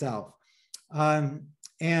as myself.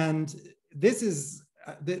 And this is,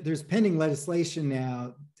 there's pending legislation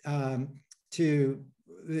now to,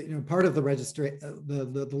 part of the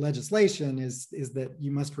legislation is that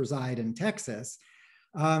you must reside in Texas.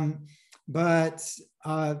 But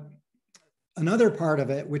another part of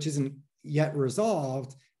it, which isn't yet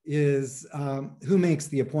resolved, is who makes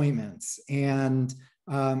the appointments. And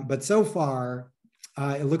but so far,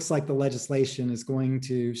 it looks like the legislation is going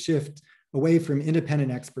to shift away from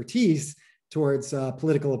independent expertise towards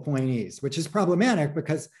political appointees, which is problematic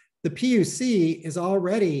because the PUC is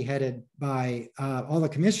already headed by, all the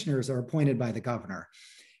commissioners are appointed by the governor.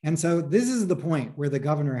 And so this is the point where the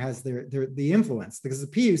governor has the influence, because the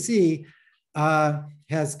PUC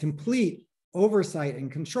has complete oversight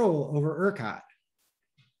and control over ERCOT.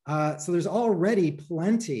 So there's already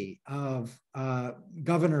plenty of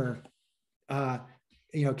governor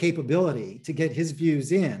capability to get his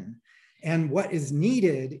views in. And what is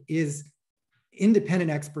needed is independent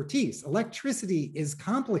expertise. Electricity is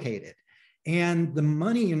complicated and the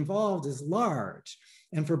money involved is large.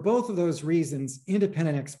 And for both of those reasons,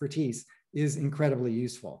 independent expertise is incredibly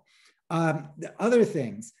useful. The other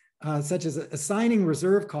things, such as assigning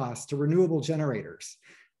reserve costs to renewable generators.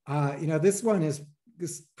 This one is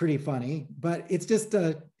pretty funny, but it's just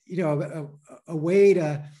a way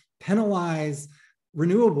to penalize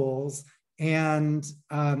renewables and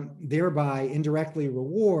thereby indirectly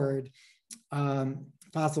reward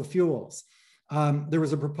fossil fuels. There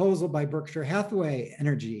was a proposal by Berkshire Hathaway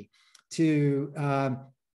Energy to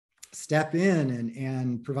step in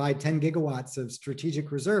and provide 10 gigawatts of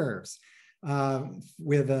strategic reserves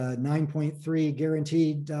with a 9.3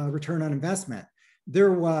 guaranteed return on investment.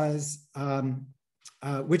 There was,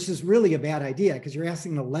 which is really a bad idea because you're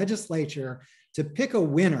asking the legislature to pick a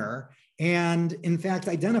winner and in fact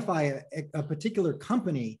identify a particular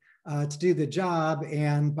company to do the job.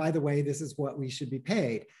 And by the way, this is what we should be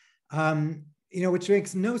paid. Which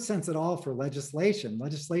makes no sense at all for legislation.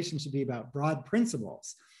 Legislation should be about broad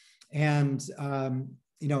principles, and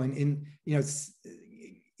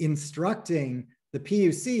instructing the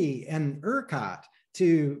PUC and ERCOT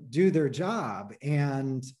to do their job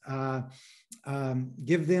and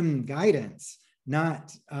give them guidance,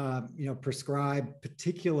 not prescribe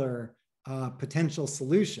particular potential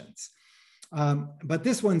solutions. But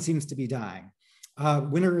this one seems to be dying.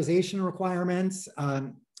 Winterization requirements,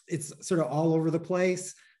 it's sort of all over the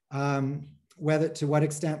place, whether to what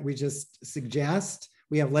extent we just suggest,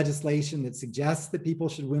 we have legislation that suggests that people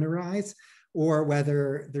should winterize, or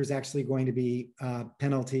whether there's actually going to be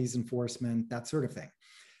penalties, enforcement, that sort of thing.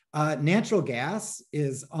 Natural gas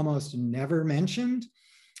is almost never mentioned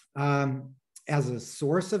as a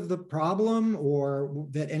source of the problem or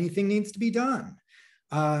that anything needs to be done,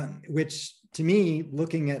 which to me,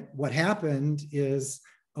 looking at what happened, is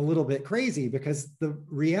a little bit crazy, because the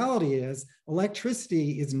reality is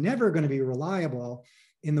electricity is never going to be reliable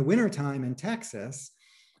in the wintertime in Texas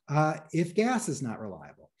if gas is not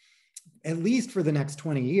reliable. At least for the next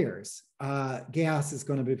 20 years, gas is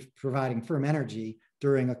going to be providing firm energy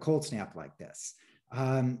during a cold snap like this.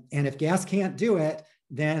 And if gas can't do it,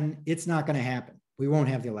 then it's not going to happen. We won't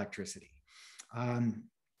have the electricity.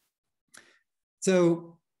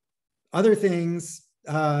 So other things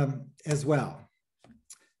as well.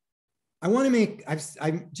 I want to make,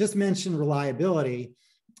 I just mentioned reliability,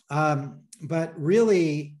 but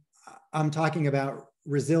really I'm talking about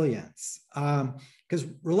resilience. Because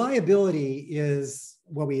reliability is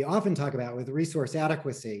what we often talk about with resource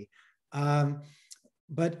adequacy.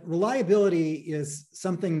 But reliability is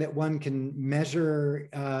something that one can measure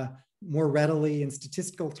more readily in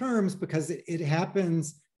statistical terms, because it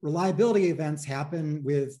happens, reliability events happen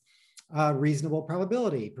with reasonable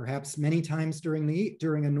probability, perhaps many times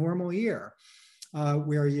during a normal year,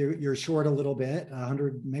 where you're short a little bit,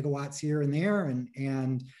 100 megawatts here and there,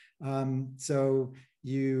 and so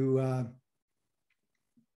you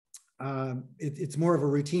it's more of a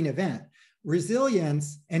routine event.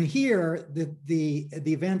 Resilience, and here the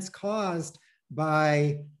events caused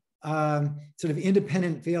by sort of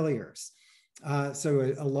independent failures.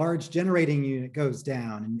 So a large generating unit goes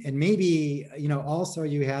down, and maybe also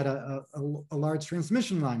you had a large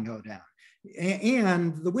transmission line go down,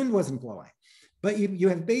 and the wind wasn't blowing. But you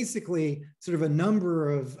have basically sort of a number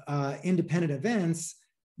of independent events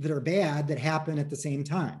that are bad that happen at the same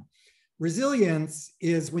time. Resilience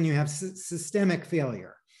is when you have systemic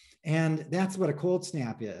failure. And that's what a cold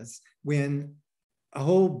snap is, when a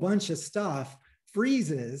whole bunch of stuff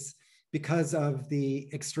freezes because of the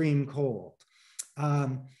extreme cold.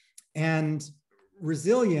 And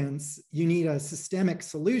resilience, you need a systemic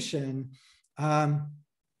solution.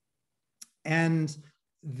 And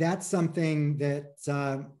that's something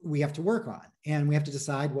that we have to work on, and we have to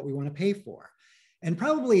decide what we want to pay for. And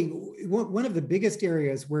probably one of the biggest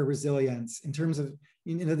areas where resilience, in terms of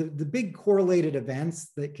the big correlated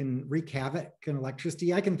events that can wreak havoc in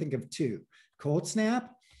electricity, I can think of two: cold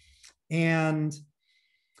snap and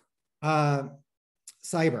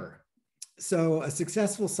cyber. So a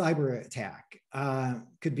successful cyber attack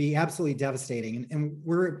could be absolutely devastating. And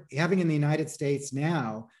we're having in the United States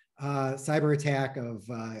now cyber attack of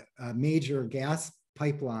a major gas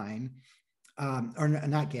pipeline, or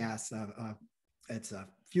not gas, it's a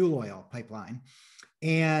fuel oil pipeline,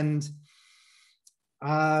 and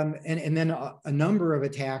then a number of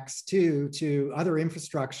attacks too to other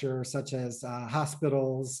infrastructure, such as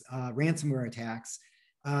hospitals, ransomware attacks,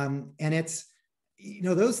 and it's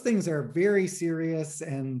those things are very serious,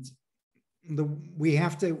 and we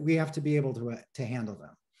have to be able to handle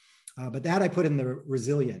them. But that I put in the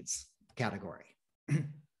resilience category.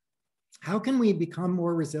 How can we become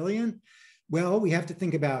more resilient? Well, we have to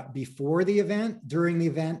think about before the event, during the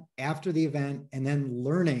event, after the event, and then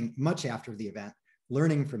learning much after the event,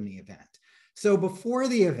 learning from the event. So before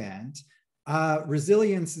the event,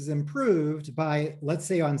 resilience is improved by, let's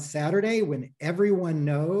say on Saturday, when everyone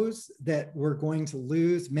knows that we're going to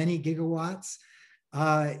lose many gigawatts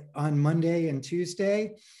on Monday and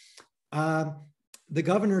Tuesday, the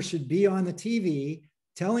governor should be on the TV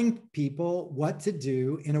telling people what to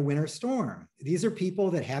do in a winter storm. These are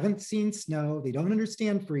people that haven't seen snow, they don't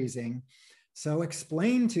understand freezing. So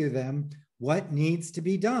explain to them what needs to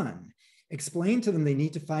be done. Explain to them they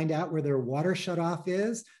need to find out where their water shutoff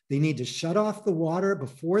is. They need to shut off the water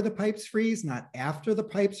before the pipes freeze, not after the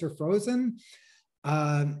pipes are frozen.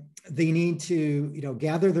 They need to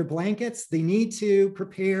gather their blankets. They need to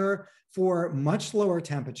prepare for much lower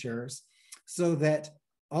temperatures so that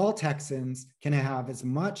all Texans can have as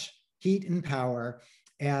much heat and power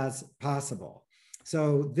as possible.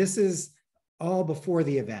 So this is all before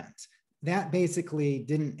the event. That basically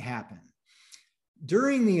didn't happen.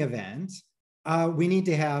 During the event, we need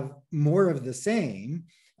to have more of the same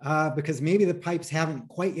because maybe the pipes haven't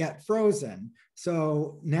quite yet frozen.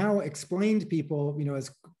 So now explain to people, as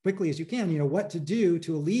quickly as you can, what to do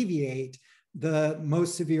to alleviate the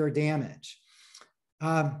most severe damage.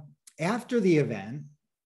 After the event,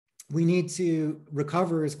 we need to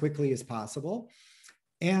recover as quickly as possible.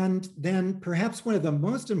 And then perhaps one of the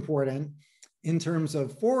most important in terms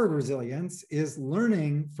of forward resilience is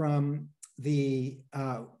learning from the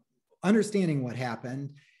understanding what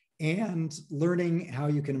happened and learning how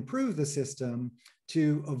you can improve the system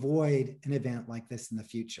to avoid an event like this in the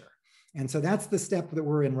future. And so that's the step that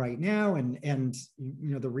we're in right now. And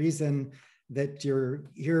the reason that you're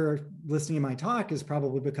here listening to my talk is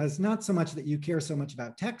probably because not so much that you care so much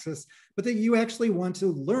about Texas, but that you actually want to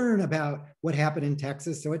learn about what happened in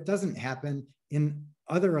Texas so it doesn't happen in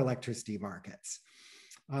other electricity markets.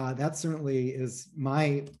 That certainly is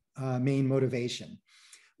my main motivation.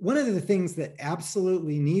 One of the things that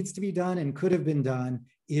absolutely needs to be done and could have been done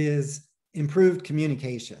is improved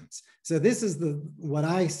communications. So this is what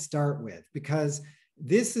I start with, because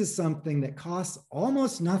this is something that costs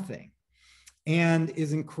almost nothing and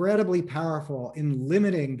is incredibly powerful in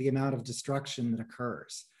limiting the amount of destruction that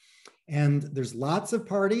occurs. And there's lots of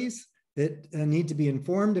parties that need to be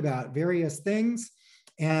informed about various things.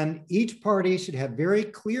 And each party should have very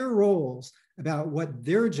clear roles about what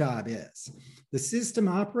their job is. The system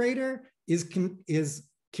operator is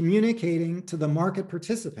communicating to the market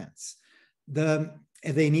participants.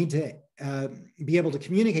 They need to be able to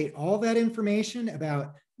communicate all that information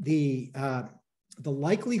about the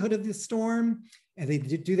likelihood of the storm, and they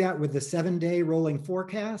do that with the 7-day rolling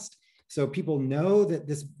forecast. So people know that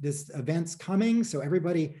this event's coming, so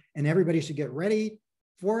everybody should get ready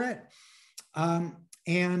for it.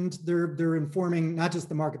 And they're informing not just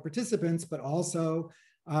the market participants, but also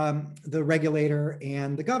the regulator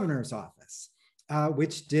and the governor's office,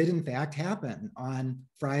 which did in fact happen on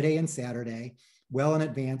Friday and Saturday, well in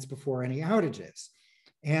advance before any outages.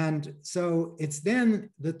 And so it's then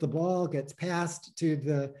that the ball gets passed to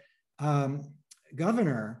the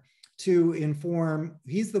governor to inform.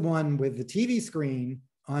 He's the one with the TV screen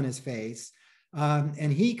on his face,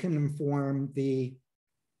 and he can inform the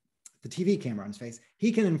TV camera on his face.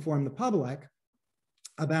 He can inform the public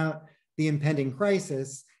about the impending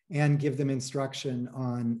crisis and give them instruction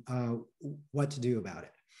on what to do about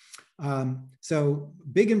it. So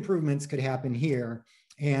big improvements could happen here,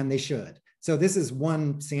 and they should. So this is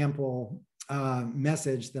one sample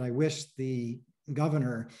message that I wish the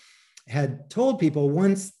governor had told people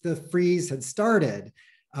once the freeze had started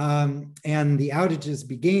and the outages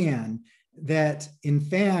began, that in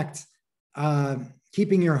fact,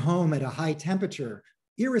 keeping your home at a high temperature,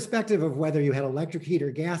 irrespective of whether you had electric heat or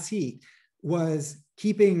gas heat, was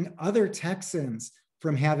keeping other Texans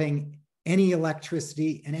from having any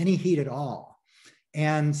electricity and any heat at all.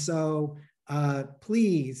 And so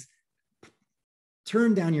please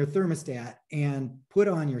turn down your thermostat and put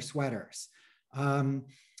on your sweaters.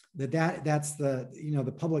 That's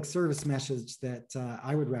the public service message that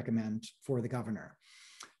I would recommend for the governor.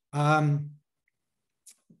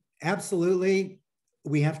 Absolutely,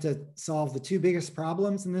 we have to solve the two biggest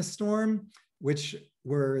problems in this storm, which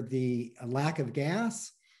were the lack of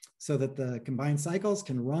gas so that the combined cycles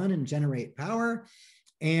can run and generate power.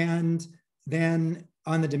 And then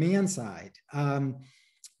on the demand side,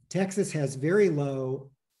 Texas has very low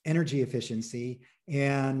energy efficiency.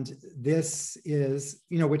 And this is,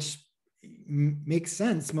 which makes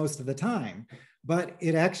sense most of the time, but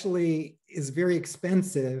it actually is very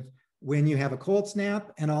expensive when you have a cold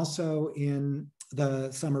snap and also in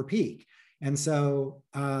the summer peak. And so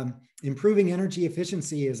improving energy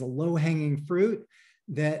efficiency is a low-hanging fruit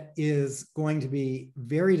that is going to be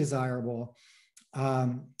very desirable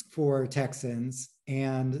for Texans.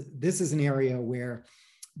 And this is an area where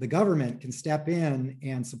the government can step in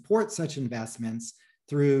and support such investments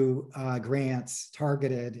through grants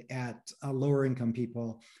targeted at lower income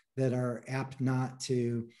people that are apt not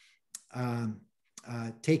to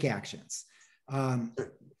take actions.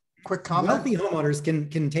 Quick comment. Wealthy homeowners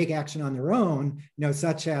can take action on their own,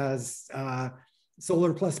 such as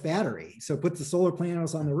solar plus battery. So put the solar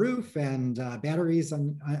panels on the roof and batteries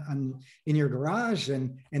in your garage,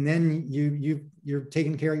 and then you're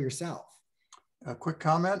taking care of yourself. A quick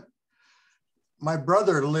comment. My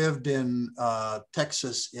brother lived in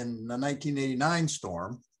Texas in the 1989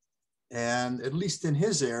 storm, and at least in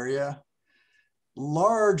his area,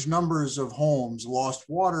 large numbers of homes lost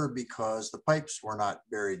water because the pipes were not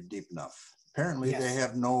buried deep enough. Apparently, yes. They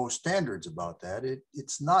have no standards about that.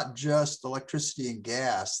 It's not just electricity and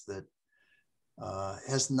gas that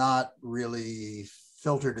has not really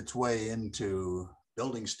filtered its way into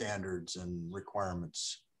building standards and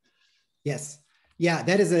requirements. Yes. Yeah,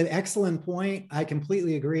 that is an excellent point. I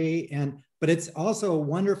completely agree. But it's also a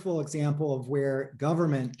wonderful example of where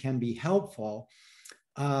government can be helpful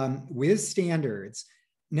with standards.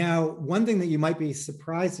 Now, one thing that you might be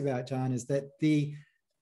surprised about, John, is that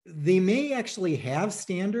they may actually have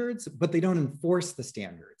standards, but they don't enforce the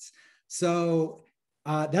standards. So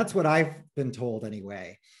that's what I've been told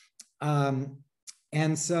anyway. And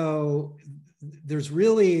so there's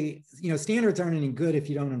really, standards aren't any good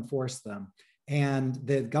if you don't enforce them. And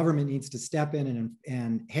the government needs to step in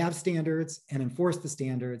and have standards and enforce the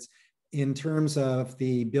standards in terms of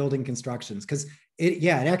the building constructions, because it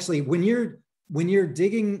actually, when you're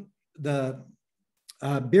digging the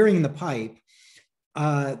burying the pipe,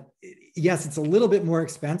 yes, it's a little bit more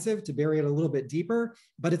expensive to bury it a little bit deeper,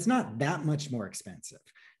 but it's not that much more expensive.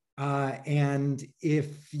 And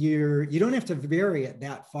if you don't have to bury it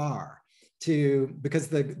that far because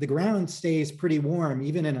the ground stays pretty warm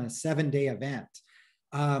even in a 7-day event.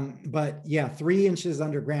 But yeah, 3 inches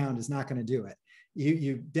underground is not going to do it.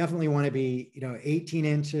 You definitely want to be 18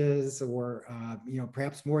 inches or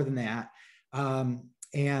perhaps more than that,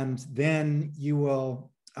 and then you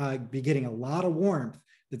will be getting a lot of warmth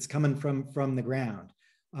that's coming from the ground.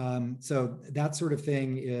 So that sort of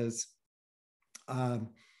thing is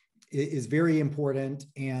very important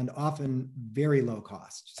and often very low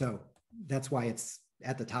cost. So that's why it's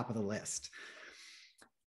at the top of the list.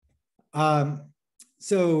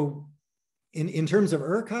 So in terms of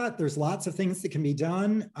ERCOT, there's lots of things that can be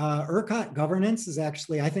done. ERCOT governance is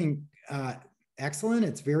actually, I think, excellent.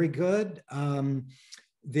 It's very good.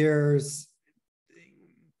 There's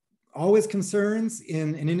always concerns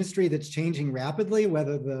in an industry that's changing rapidly,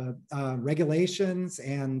 whether the regulations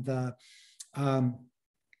and the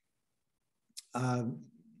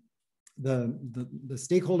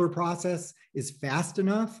stakeholder process is fast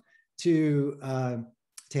enough to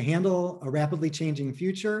handle a rapidly changing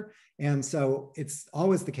future. And so it's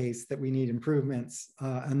always the case that we need improvements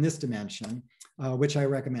on this dimension, which I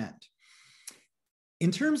recommend.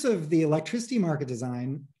 In terms of the electricity market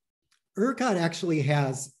design, ERCOT actually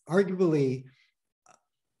has arguably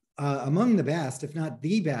among the best, if not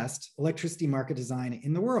the best, electricity market design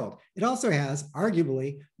in the world. It also has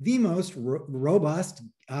arguably the most robust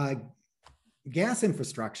gas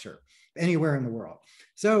infrastructure anywhere in the world.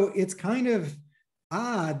 So it's kind of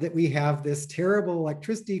odd that we have this terrible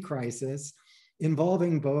electricity crisis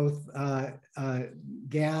involving both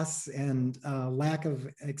gas and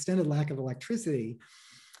extended lack of electricity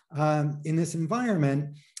in this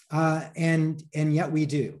environment, and yet we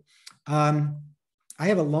do. I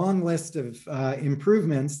have a long list of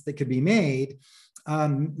improvements that could be made,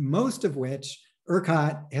 most of which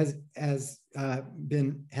ERCOT has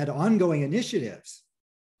had ongoing initiatives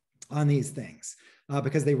on these things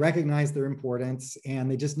because they recognize their importance and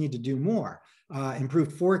they just need to do more.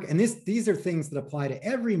 Improved fork, and these are things that apply to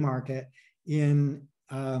every market in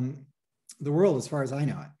the world as far as I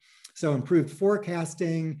know it. So improved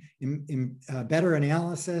forecasting, better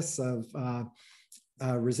analysis of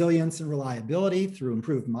resilience and reliability through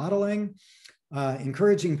improved modeling,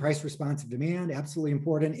 encouraging price responsive demand, absolutely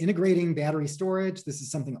important. Integrating battery storage, this is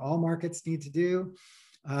something all markets need to do.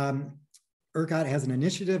 ERCOT has an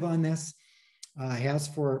initiative on this, has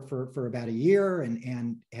for about a year,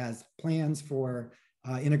 and has plans for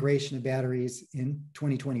integration of batteries in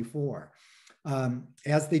 2024,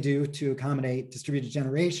 as they do to accommodate distributed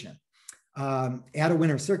generation. Add a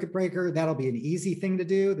winter circuit breaker, that'll be an easy thing to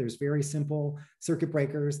do. There's very simple circuit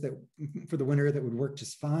breakers that for the winter that would work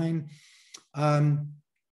just fine. I'm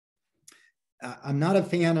not a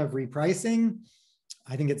fan of repricing.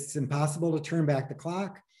 I think it's impossible to turn back the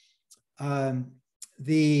clock. I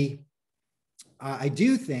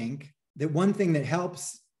do think that one thing that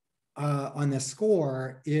helps on this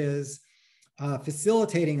score is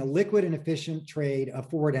facilitating a liquid and efficient trade of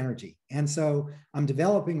forward energy. And so I'm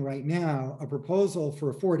developing right now a proposal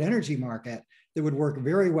for a forward energy market that would work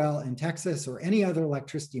very well in Texas or any other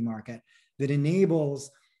electricity market that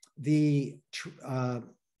enables the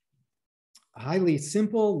highly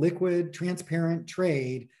simple, liquid, transparent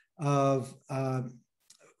trade of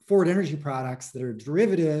forward energy products that are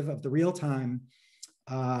derivative of the real-time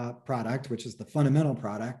product, which is the fundamental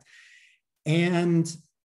product, and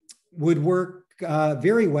would work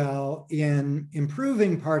very well in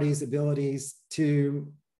improving parties' abilities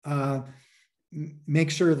to make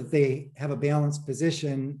sure that they have a balanced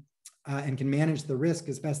position and can manage the risk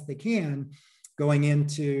as best they can going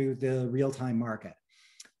into the real-time market.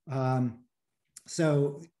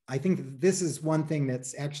 So I think this is one thing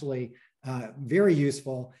that's actually very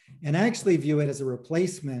useful, and I actually view it as a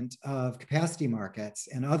replacement of capacity markets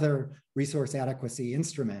and other resource adequacy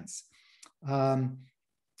instruments.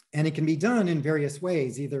 And it can be done in various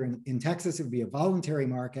ways. Either in Texas, it would be a voluntary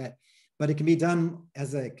market, but it can be done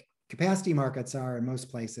as capacity markets are in most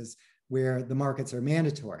places where the markets are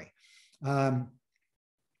mandatory.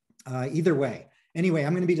 Either way. Anyway,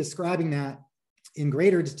 I'm going to be describing that in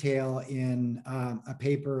greater detail in a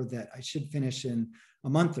paper that I should finish in a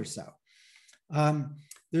month or so.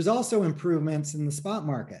 There's also improvements in the spot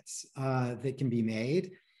markets that can be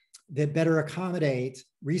made that better accommodate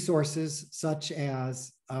resources such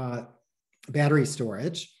as battery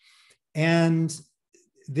storage. And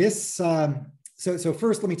so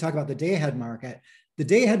first let me talk about the day-ahead market. The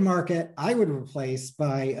day-ahead market I would replace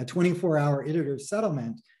by a 24-hour iterative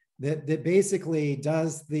settlement that basically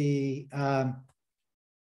does the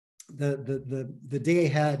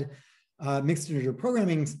day-ahead mixed integer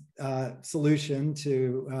programming solution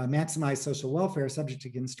to maximize social welfare subject to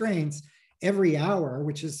constraints every hour,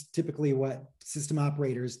 which is typically what system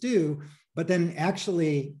operators do. But then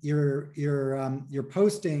actually you're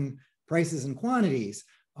posting prices and quantities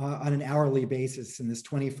on an hourly basis in this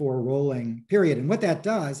 24 rolling period. And what that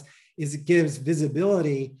does is it gives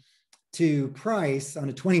visibility to price on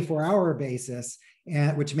a 24-hour basis,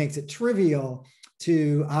 which makes it trivial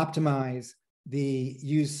to optimize the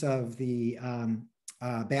use of the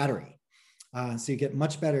battery. So you get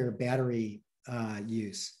much better battery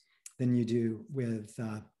use than you do with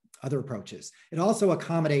other approaches. It also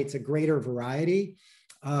accommodates a greater variety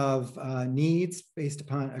of needs based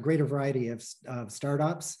upon a greater variety of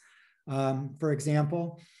startups, for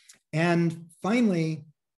example. And finally,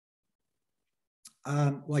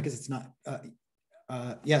 well, I guess it's not,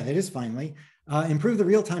 yeah, that is finally, improve the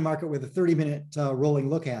real-time market with a 30-minute rolling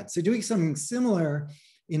look ahead. So doing something similar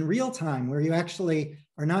in real time where you actually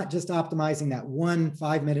are not just optimizing that one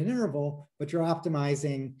 5-minute interval, but you're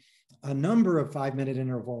optimizing a number of 5-minute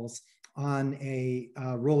intervals on a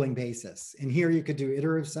rolling basis. And here you could do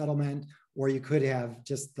iterative settlement, or you could have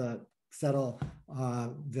just the settle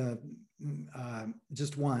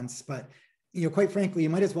just once. But quite frankly, you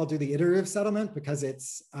might as well do the iterative settlement because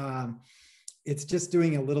it's just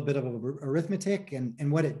doing a little bit of arithmetic,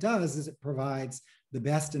 and what it does is it provides the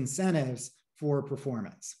best incentives for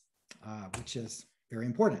performance, which is very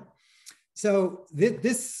important. So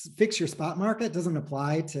this fix your spot market doesn't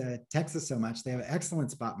apply to Texas so much. They have an excellent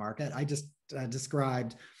spot market. I just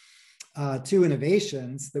described 2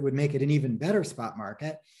 innovations that would make it an even better spot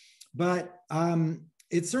market, but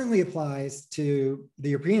it certainly applies to the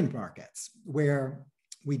European markets where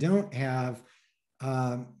we don't have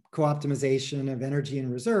co-optimization of energy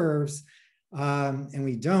and reserves, and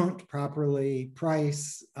we don't properly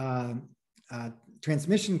price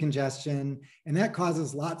transmission congestion, and that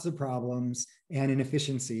causes lots of problems and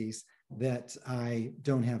inefficiencies that I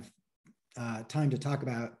don't have time to talk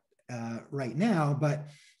about right now. But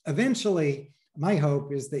eventually, my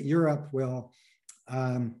hope is that Europe will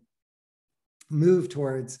move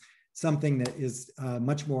towards something that is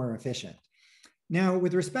much more efficient. Now,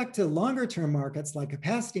 with respect to longer term markets like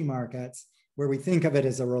capacity markets, where we think of it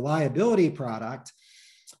as a reliability product,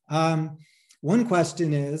 one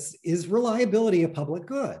question is reliability a public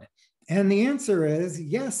good? And the answer is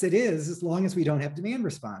yes, it is, as long as we don't have demand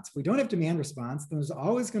response. If we don't have demand response, then there's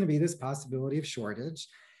always going to be this possibility of shortage,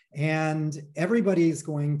 and everybody's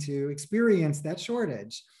going to experience that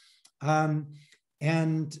shortage. But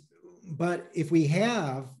if we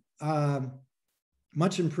have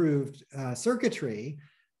much improved circuitry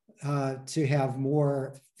to have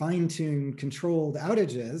more fine-tuned controlled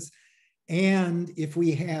outages, and if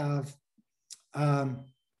we have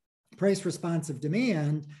price responsive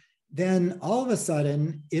demand, then all of a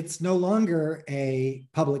sudden it's no longer a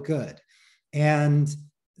public good. And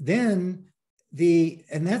then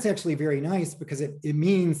and that's actually very nice because it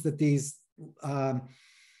means that these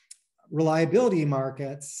reliability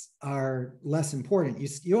markets are less important.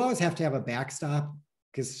 You always have to have a backstop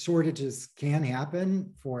because shortages can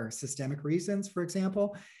happen for systemic reasons, for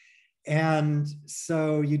example. And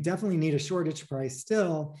so you definitely need a shortage price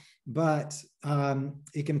still, but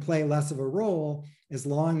it can play less of a role as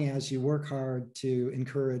long as you work hard to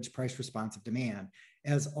encourage price responsive demand,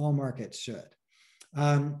 as all markets should.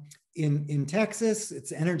 In Texas,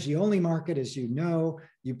 it's an energy only market, as you know.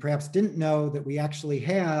 You perhaps didn't know that we actually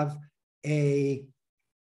have a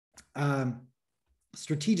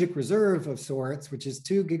strategic reserve of sorts, which is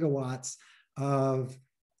 2 gigawatts of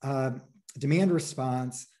demand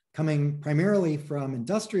response coming primarily from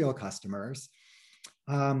industrial customers,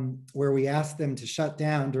 where we asked them to shut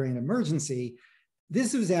down during an emergency.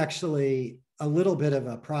 This was actually a little bit of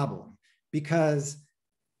a problem because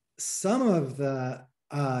some of the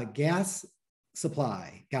gas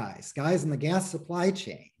supply guys in the gas supply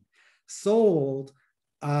chain sold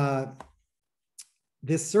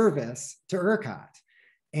this service to ERCOT.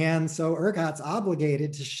 And so ERCOT's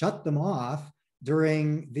obligated to shut them off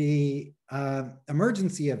during the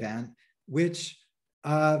emergency event, which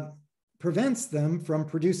prevents them from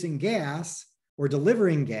producing gas or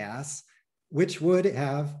delivering gas, which would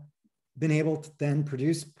have been able to then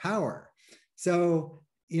produce power. So,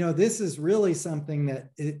 this is really something that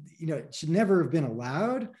it should never have been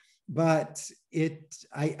allowed, but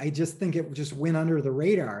I just think it just went under the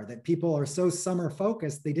radar that people are so summer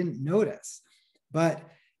focused, they didn't notice But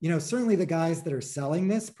certainly the guys that are selling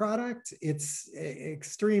this product, it's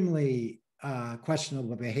extremely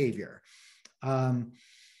questionable behavior,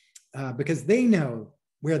 because they know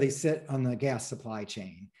where they sit on the gas supply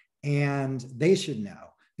chain, and they should know.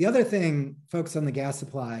 The other thing folks on the gas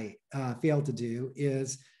supply fail to do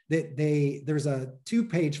is that there's a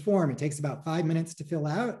 2-page form. It takes about 5 minutes to fill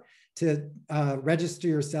out to register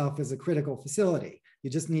yourself as a critical facility. You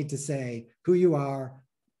just need to say who you are,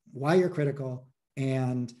 why you're critical,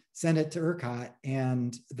 and send it to ERCOT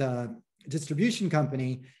and the distribution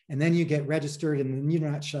company, and then you get registered, and then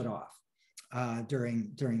you're not shut off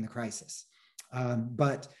during the crisis.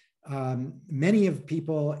 But many of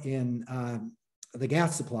people in the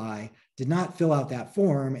gas supply did not fill out that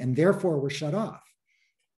form, and therefore were shut off.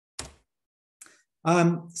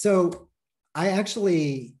 So I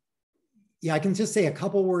actually, I can just say a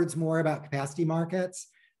couple words more about capacity markets.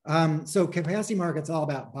 So capacity markets all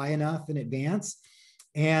about buy enough in advance.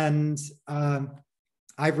 And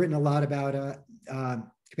I've written a lot about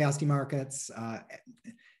capacity markets,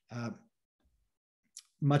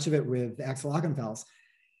 much of it with Axel Ockenfels.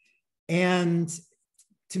 And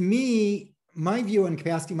to me, my view on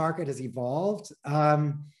capacity market has evolved.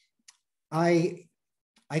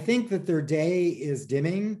 I think that their day is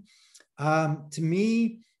dimming. To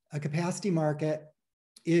me, a capacity market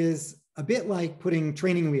is a bit like putting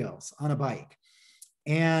training wheels on a bike.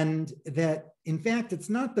 And that, in fact, it's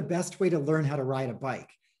not the best way to learn how to ride a bike,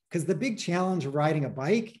 because the big challenge of riding a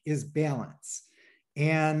bike is balance.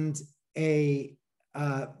 And the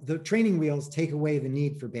training wheels take away the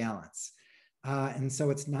need for balance. And so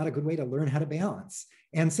it's not a good way to learn how to balance.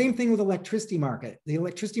 And same thing with electricity market. The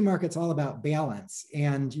electricity market's all about balance.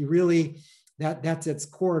 And you really, that's its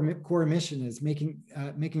core mission, is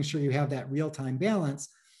making sure you have that real-time balance.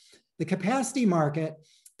 The capacity market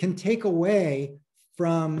can take away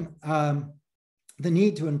from the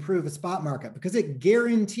need to improve a spot market, because it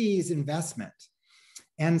guarantees investment.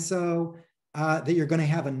 And so that you're going to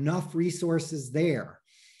have enough resources there.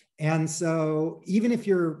 And so even if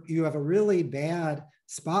you have a really bad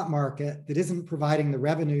spot market that isn't providing the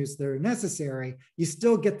revenues that are necessary, you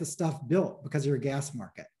still get the stuff built because of your gas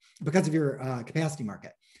market, because of your capacity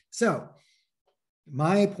market. So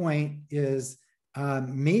my point is,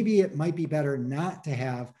 maybe it might be better not to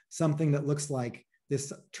have something that looks like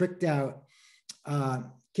this tricked out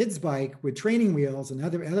kid's bike with training wheels and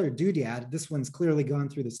other doodad. This one's clearly gone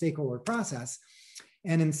through the stakeholder process,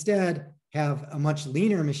 and instead have a much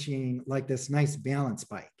leaner machine like this nice balance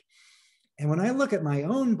bike. And when I look at my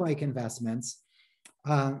own bike investments,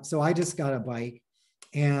 so I just got a bike,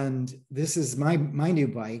 and this is my new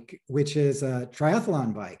bike, which is a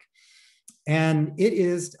triathlon bike. And it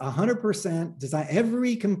is 100% designed.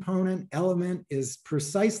 Every component element is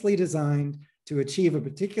precisely designed to achieve a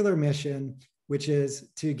particular mission, which is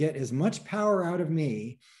to get as much power out of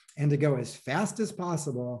me and to go as fast as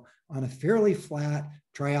possible on a fairly flat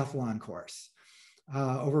triathlon course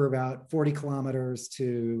over about 40 kilometers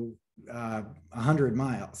to 100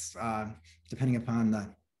 miles, depending upon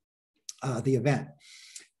the event.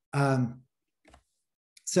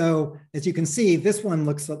 So as you can see, this one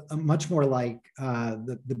looks much more like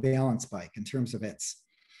the balance bike in terms of its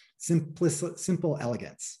simple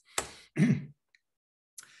elegance.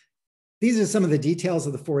 These are some of the details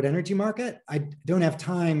of the forward energy market. I don't have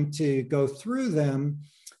time to go through them,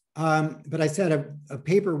 but I said a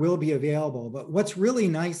paper will be available. But what's really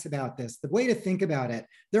nice about this, the way to think about it,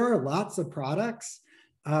 there are lots of products,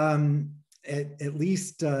 at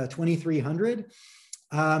least 2,300,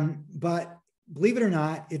 but believe it or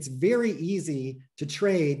not, it's very easy to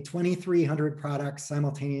trade 2,300 products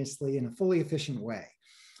simultaneously in a fully efficient way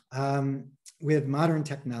with modern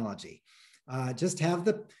technology. Just have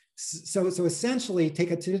the, so essentially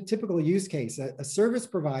take a typical use case, a service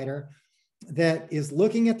provider that is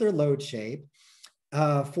looking at their load shape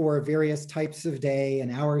for various types of day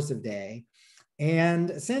and hours of day.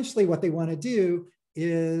 And essentially what they want to do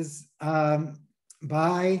is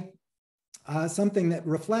buy something that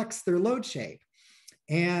reflects their load shape.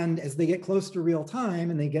 And as they get close to real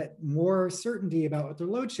time and they get more certainty about what their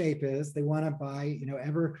load shape is, they want to buy,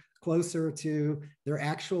 ever closer to their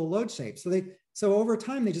actual load shape. So over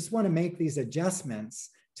time, they just want to make these adjustments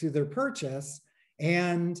to their purchase.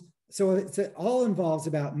 And so it all involves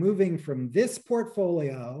about moving from this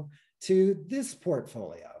portfolio to this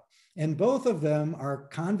portfolio. And both of them are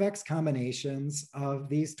convex combinations of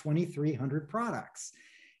these 2,300 products.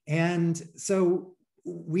 And so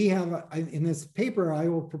we have, in this paper, I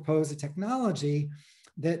will propose a technology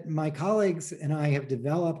that my colleagues and I have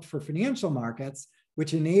developed for financial markets,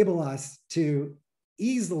 which enable us to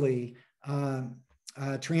easily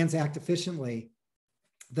transact efficiently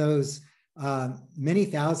those many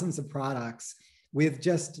thousands of products with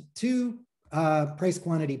just two price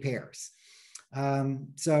quantity pairs.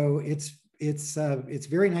 So it's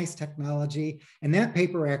very nice technology, and that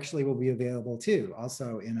paper actually will be available too,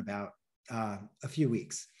 also in about a few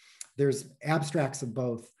weeks. There's abstracts of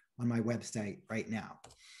both on my website right now.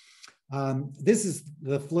 This is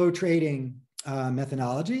the flow trading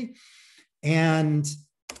methodology, and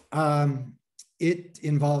it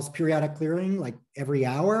involves periodic clearing like every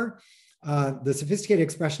hour. The sophisticated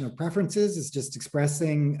expression of preferences is just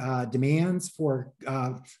expressing demands for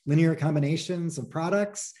linear combinations of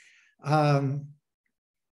products that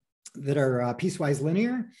are piecewise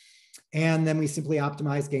linear. And then we simply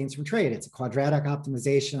optimize gains from trade. It's a quadratic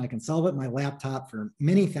optimization. I can solve it in my laptop for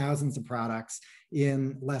many thousands of products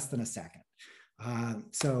in less than a second.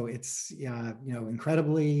 So it's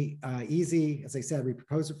incredibly easy. As I said, we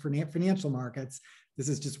propose it for financial markets. This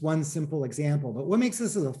is just one simple example. But what makes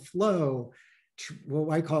this a flow,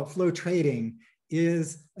 what I call flow trading,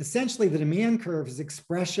 is essentially the demand curve is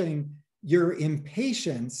expressing your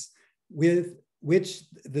impatience with which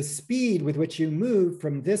the speed with which you move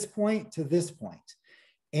from this point to this point.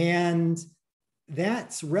 And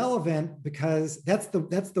that's relevant because that's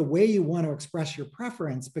the way you want to express your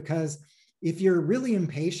preference, because if you're really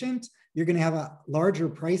impatient, you're going to have a larger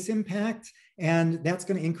price impact, and that's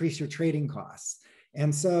going to increase your trading costs.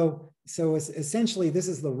 And so essentially, this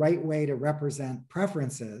is the right way to represent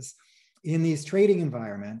preferences in these trading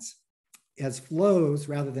environments as flows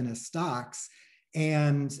rather than as stocks.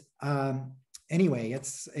 And anyway, I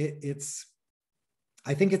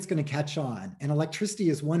think it's going to catch on. And electricity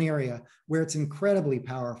is one area where it's incredibly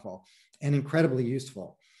powerful and incredibly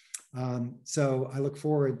useful. So I look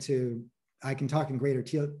forward to, I can talk in greater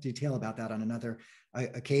detail about that on another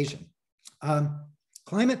occasion.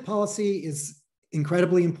 Climate policy is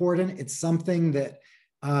incredibly important. It's something that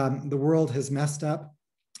the world has messed up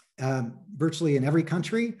virtually in every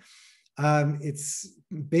country. It's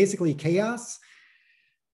basically chaos.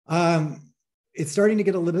 It's starting to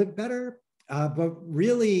get a little bit better, but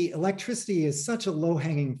really electricity is such a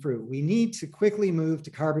low-hanging fruit. We need to quickly move to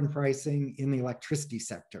carbon pricing in the electricity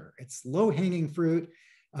sector. It's low-hanging fruit.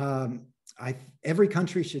 Every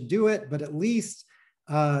country should do it, but at least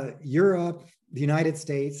Europe, the United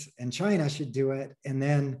States, and China should do it, and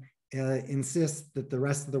then insist that the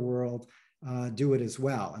rest of the world do it as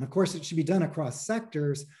well. And of course, it should be done across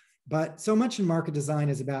sectors, but so much in market design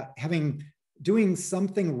is about doing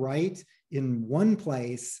something right in one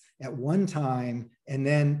place at one time, and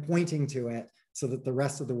then pointing to it so that the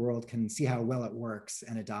rest of the world can see how well it works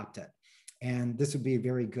and adopt it. And this would be a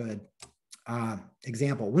very good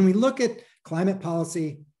example. When we look at climate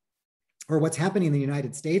policy, or what's happening in the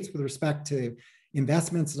United States with respect to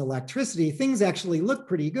investments in electricity, things actually look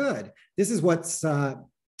pretty good. This is what's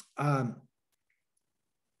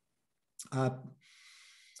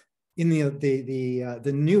in the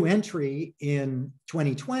new entry in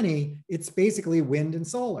 2020, it's basically wind and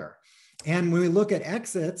solar. And when we look at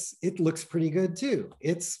exits, it looks pretty good too.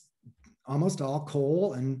 It's almost all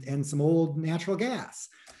coal and some old natural gas.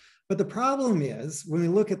 But the problem is, when we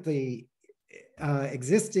look at the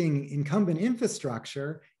existing incumbent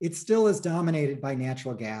infrastructure, it still is dominated by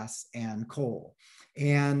natural gas and coal.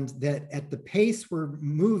 And that at the pace we're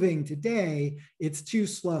moving today, it's too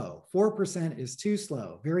slow. 4% is too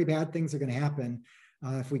slow. Very bad things are going to happen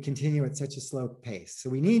if we continue at such a slow pace. So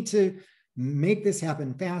we need to make this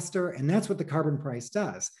happen faster. And that's what the carbon price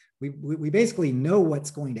does. We basically know what's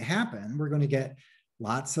going to happen. We're going to get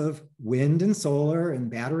lots of wind and solar and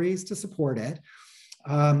batteries to support it.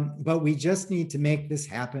 But we just need to make this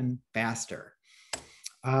happen faster.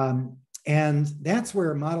 And that's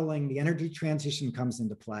where modeling the energy transition comes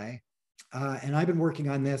into play. And I've been working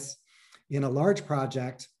on this in a large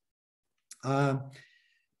project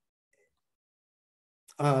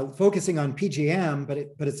focusing on PJM,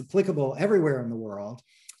 but it's applicable everywhere in the world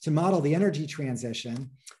to model the energy transition.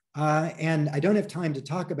 And I don't have time to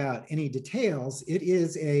talk about any details. It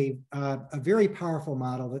is a very powerful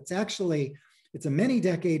model that's actually, it's a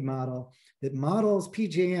many-decade model that models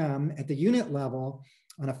PJM at the unit level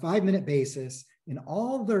on a 5-minute basis in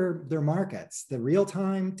all their markets, the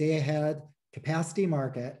real-time, day-ahead, capacity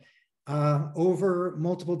market over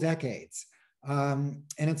multiple decades. And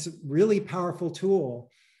it's a really powerful tool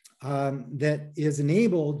that is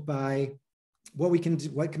enabled by what we can do,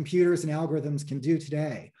 what computers and algorithms can do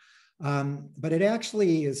today. But it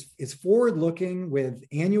actually is forward-looking with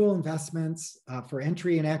annual investments for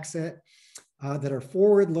entry and exit that are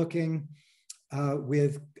forward-looking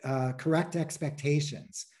with correct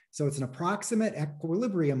expectations. So it's an approximate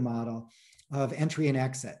equilibrium model of entry and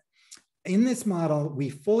exit. in this model, we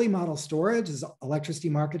fully model storage as electricity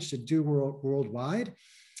markets should do worldwide.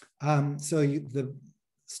 The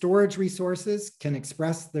storage resources can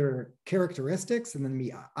express their characteristics and then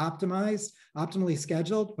be optimally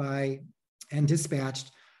scheduled and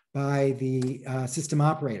dispatched by the system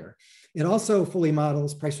operator. It also fully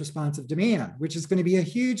models price responsive demand, which is going to be a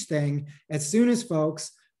huge thing as soon as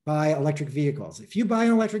folks buy electric vehicles. If you buy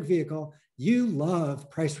an electric vehicle, you love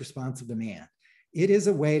price responsive demand. It is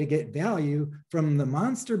a way to get value from the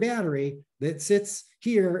monster battery that sits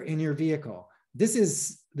here in your vehicle. This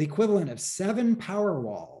is the equivalent of 7 power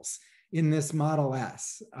walls in this Model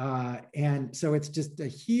S. And so it's just a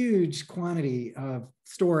huge quantity of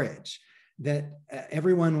storage that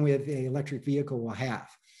everyone with an electric vehicle will have.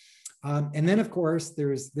 And then, of course,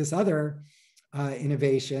 there's this other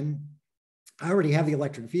innovation. I already have the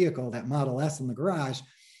electric vehicle, that Model S in the garage,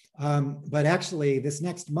 but actually this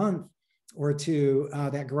next month or two,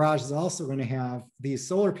 that garage is also going to have these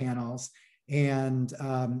solar panels and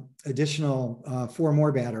additional 4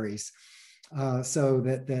 more batteries,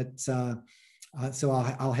 so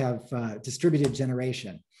I'll have distributed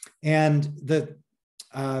generation, and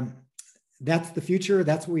that's the future.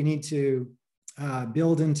 That's what we need to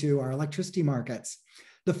build into our electricity markets.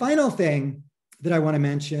 The final thing that I want to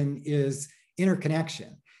mention is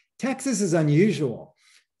interconnection. Texas is unusual.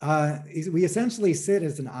 We essentially sit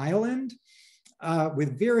as an island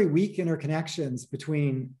with very weak interconnections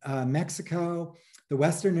between Mexico, the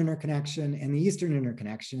Western interconnection, and the Eastern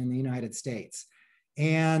interconnection in the United States.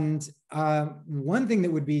 And one thing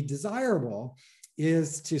that would be desirable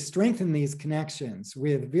is to strengthen these connections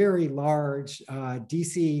with very large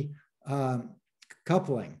DC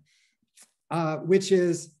coupling, which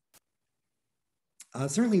is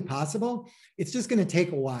certainly possible. It's just going to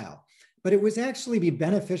take a while. But it would actually be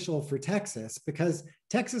beneficial for Texas because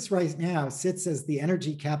Texas right now sits as the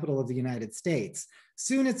energy capital of the United States.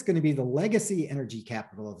 Soon it's going to be the legacy energy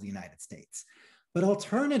capital of the United States. But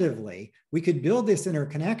alternatively, we could build this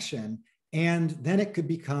interconnection and then it could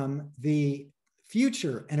become the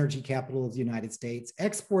future energy capital of the United States,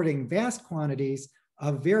 exporting vast quantities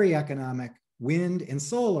of very economic wind and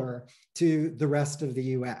solar to the rest of the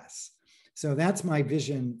US. So that's my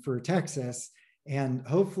vision for Texas. And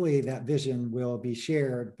hopefully that vision will be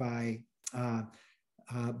shared by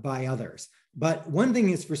others. But one thing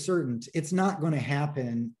is for certain, it's not going to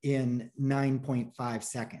happen in 9.5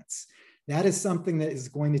 seconds. That is something that is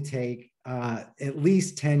going to take at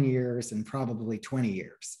least 10 years and probably 20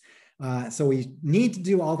 years. So we need to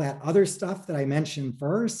do all that other stuff that I mentioned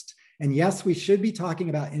first. And yes, we should be talking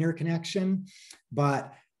about interconnection,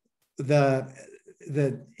 but the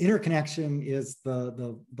interconnection is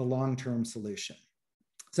the long-term solution.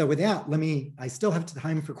 So with that, I still have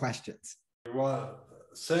time for questions. Well,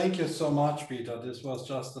 thank you so much, Peter. This was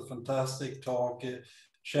just a fantastic talk.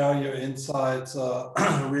 Sharing your insights,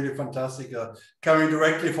 really fantastic, coming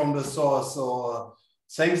directly from the source. So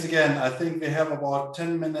thanks again. I think we have about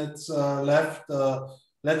 10 minutes left.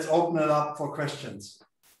 Let's open it up for questions.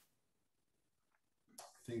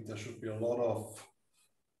 I think there should be a lot of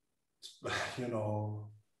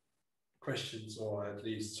questions or at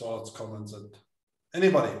least thoughts, comments, and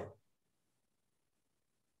anybody.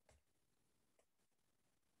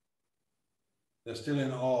 They're still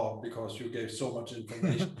in awe because you gave so much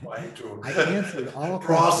information trying to I answered all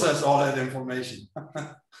process all that information.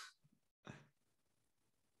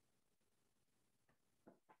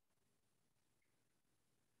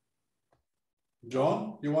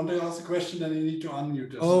 John, you want to ask a question? Then you need to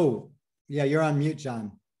unmute yourself. Oh, yeah, you're on mute,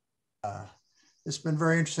 John. It's been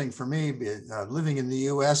very interesting for me living in the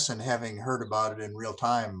US and having heard about it in real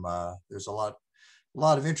time. There's a lot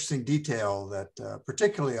of interesting detail that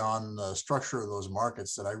particularly on the structure of those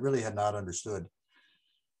markets that I really had not understood.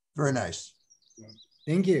 Very nice.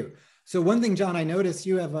 Thank you. So one thing, John, I noticed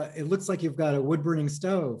you have it looks like you've got a wood burning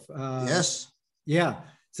stove. Yes. Yeah.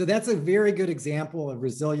 So that's a very good example of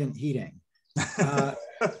resilient heating.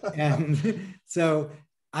 And so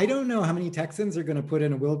I don't know how many Texans are going to put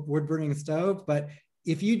in a wood burning stove, but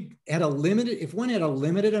if one had a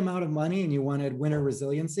limited amount of money and you wanted winter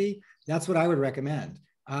resiliency, that's what I would recommend.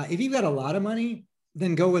 If you've got a lot of money,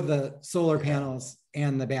 then go with the solar panels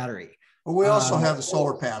and the battery. Well, we also have the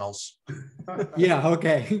solar panels. Yeah.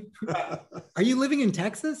 Okay. Are you living in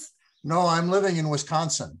Texas? No, I'm living in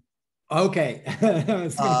Wisconsin. Okay.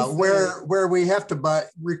 Where we have to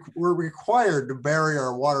we're required to bury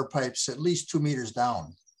our water pipes at least 2 meters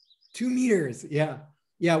down. 2 meters. Yeah.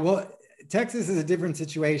 Yeah. Well, Texas is a different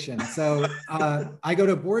situation. So I go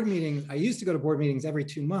to board meetings. I used to go to board meetings every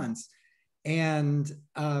 2 months. And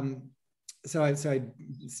so I'd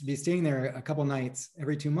be staying there a couple nights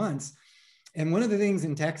every 2 months. And one of the things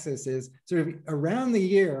in Texas is sort of around the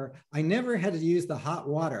year, I never had to use the hot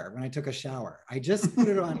water when I took a shower. I just put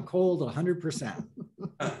it on cold 100%.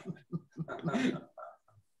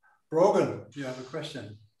 Brogan, do you have a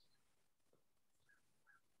question?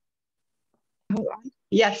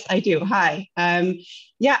 Yes, I do. Hi.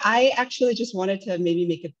 Yeah, I actually just wanted to maybe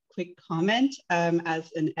make a quick comment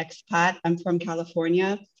as an expat. I'm from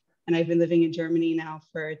California, and I've been living in Germany now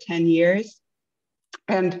for 10 years.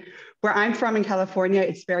 And where I'm from in California,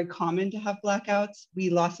 it's very common to have blackouts. We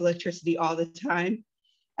lost electricity all the time.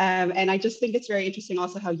 And I just think it's very interesting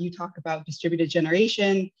also how you talk about distributed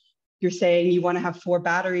generation. You're saying you want to have 4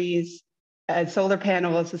 batteries, solar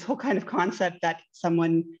panels, this whole kind of concept that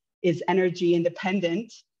someone is energy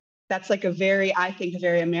independent. That's like I think a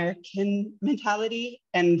very American mentality.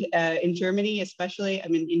 And in Germany, especially, I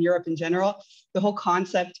mean, in Europe in general, the whole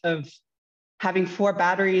concept of having 4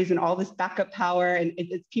 batteries and all this backup power, and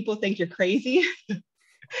people think you're crazy.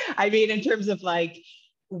 I mean, in terms of like,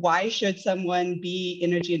 why should someone be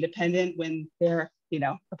energy independent when they're,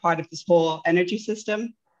 a part of this whole energy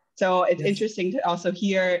system? So it's interesting to also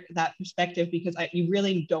hear that perspective, because you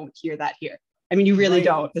really don't hear that here. I mean, you really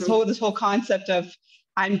don't. This whole concept of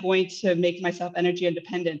I'm going to make myself energy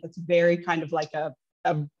independent, that's very kind of like a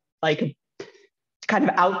kind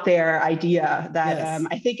of out there idea that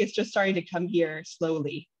I think it's just starting to come here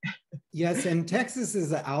slowly. Yes, and Texas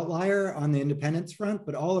is an outlier on the independence front,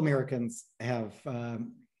 but all Americans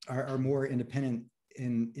are more independent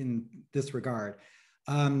in this regard.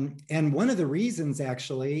 And one of the reasons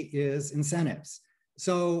actually is incentives.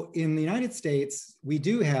 So in the United States, we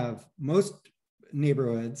do have, most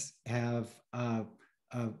neighborhoods have a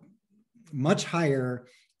much higher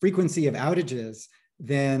frequency of outages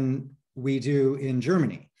than we do in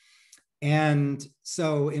Germany. And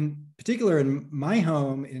so in particular, in my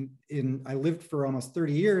home, I lived for almost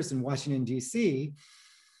 30 years in Washington, DC.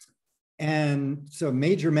 And so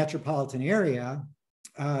major metropolitan area,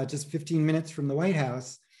 just 15 minutes from the White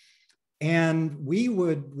House. And we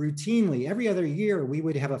would routinely, every other year, we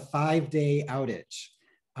would have a 5-day outage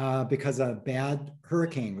because a bad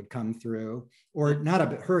hurricane would come through, or not a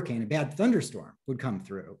hurricane, a bad thunderstorm would come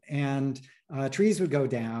through, and trees would go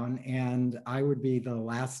down, and I would be the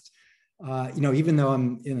last, even though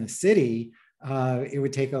I'm in a city, it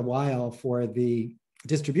would take a while for the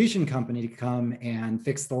distribution company to come and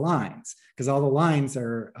fix the lines, because all the lines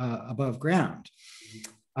are above ground.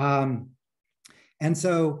 And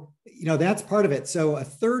so, that's part of it. So a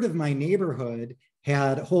third of my neighborhood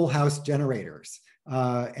had whole house generators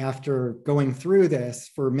after going through this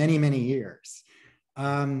for many, many years.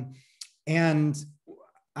 And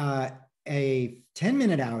a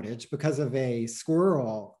 10-minute outage because of a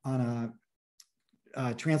squirrel on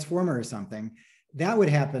a transformer or something, that would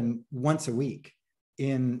happen once a week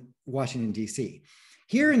in Washington, DC.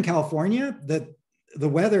 Here in California, the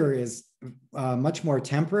weather is much more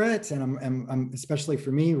temperate, and I'm especially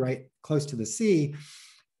for me, right close to the sea.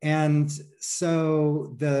 And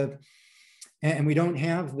so and we don't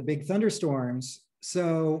have the big thunderstorms.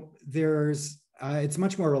 So it's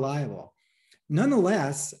much more reliable.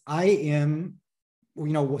 Nonetheless, so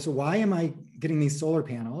why am I getting these solar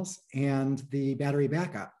panels and the battery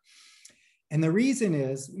backup? And the reason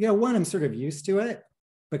is, one, I'm sort of used to it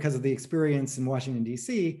because of the experience in Washington,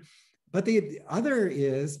 DC, but the other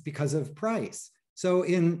is because of price. So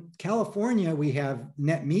in California, we have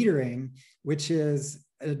net metering, which is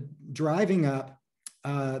driving up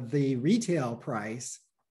the retail price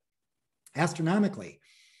astronomically.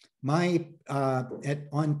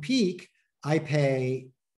 On peak, I pay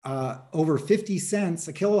over 50 cents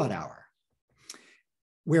a kilowatt hour.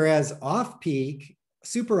 Whereas off-peak,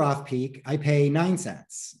 super off-peak, I pay 9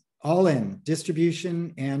 cents, all in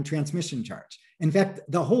distribution and transmission charge. In fact,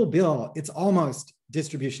 the whole bill, it's almost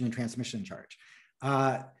distribution and transmission charge.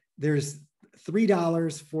 There's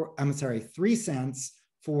 $3 3 cents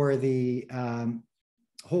for the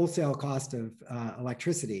wholesale cost of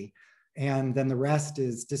electricity. And then the rest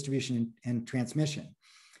is distribution and transmission.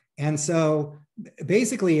 And so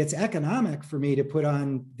basically it's economic for me to put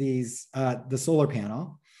on the solar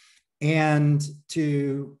panel and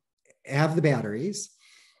to have the batteries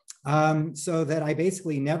so that I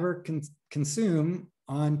basically never consume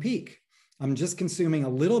on peak. I'm just consuming a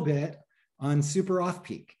little bit on super off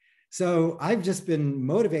peak. So I've just been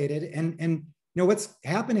motivated, and what's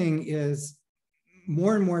happening is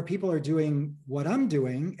more and more people are doing what I'm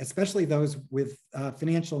doing, especially those with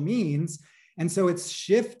financial means. And so it's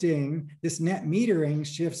shifting, this net metering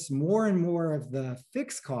shifts more and more of the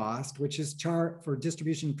fixed cost, which is charged for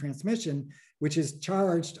distribution and transmission, which is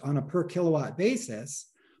charged on a per kilowatt basis,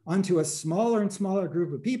 onto a smaller and smaller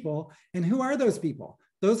group of people. And who are those people?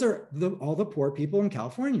 Those are all the poor people in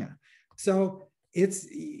California. So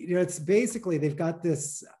it's basically, they've got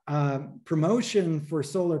this promotion for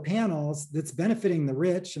solar panels that's benefiting the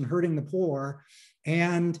rich and hurting the poor.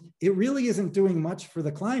 And it really isn't doing much for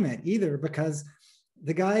the climate either, because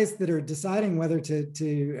the guys that are deciding whether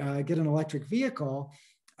to get an electric vehicle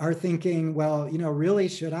are thinking, well, really,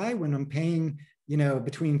 should I, when I'm paying,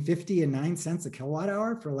 between 50 and 9 cents a kilowatt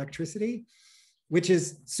hour for electricity, which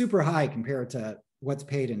is super high compared to what's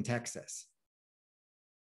paid in Texas.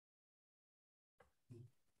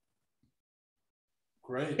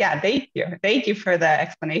 Great. Yeah, thank you. Thank you for the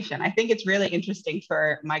explanation. I think it's really interesting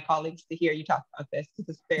for my colleagues to hear you talk about this.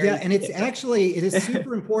 It's very and it's actually, it is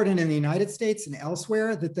super important in the United States and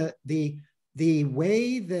elsewhere that the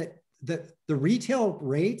way that the retail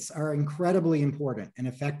rates are incredibly important in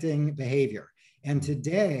affecting behavior. And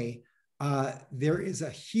today, there is a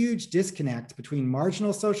huge disconnect between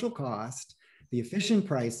marginal social cost, the efficient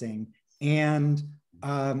pricing, and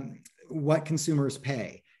what consumers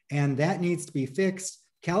pay. And that needs to be fixed.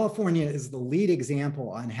 California is the lead example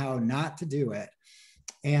on how not to do it.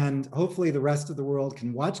 And hopefully the rest of the world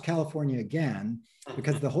can watch California again,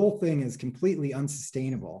 because the whole thing is completely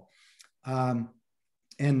unsustainable and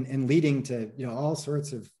leading to all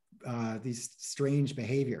sorts of these strange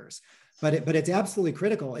behaviors. But it's absolutely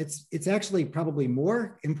critical. It's actually probably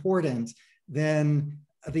more important than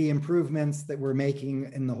the improvements that we're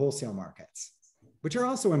making in the wholesale markets, which are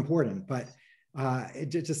also important. But I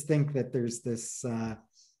just think that there's this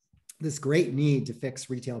great need to fix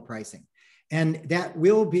retail pricing. And that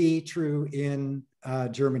will be true in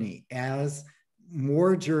Germany as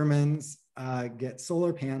more Germans get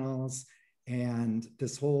solar panels and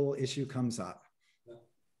this whole issue comes up. Yeah,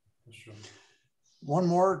 for sure. One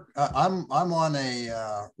more, I'm on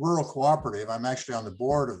a rural cooperative. I'm actually on the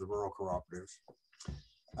board of the rural cooperative.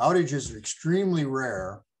 Outages are extremely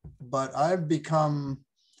rare, but I've become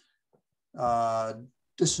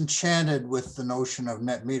disenchanted with the notion of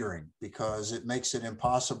net metering, because it makes it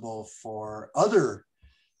impossible for other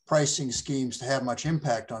pricing schemes to have much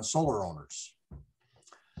impact on solar owners.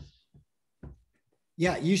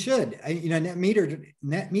 Yeah, you should.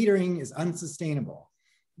 Net metering is unsustainable.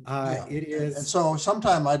 It is. And so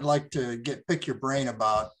sometime I'd like to pick your brain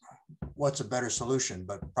about what's a better solution,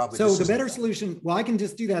 but probably. So the better solution, well, I can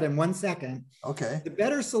just do that in 1 second. Okay. The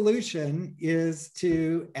better solution is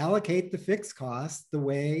to allocate the fixed cost the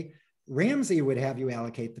way Ramsey would have you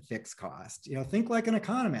allocate the fixed cost. Think like an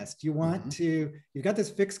economist. You want you've got this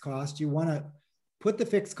fixed cost, you want to put the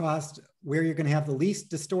fixed cost where you're going to have the least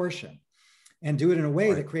distortion and do it in a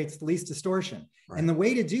way that creates the least distortion. Right. And the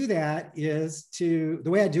way to do that is the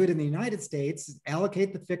way I do it in the United States, is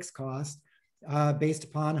allocate the fixed cost based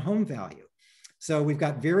upon home value. So we've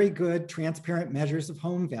got very good transparent measures of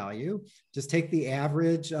home value. Just take the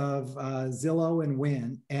average of Zillow and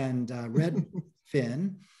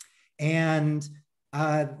Redfin, and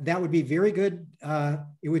that would be very good.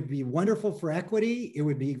 It would be wonderful for equity. It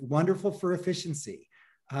would be wonderful for efficiency.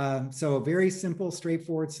 So a very simple,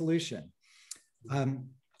 straightforward solution.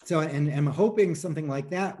 So I'm hoping something like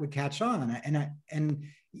that would catch on. And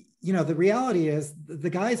the reality is the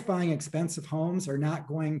guys buying expensive homes are not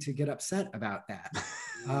going to get upset about that.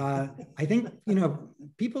 I think,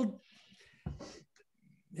 people,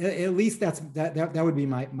 at least that would be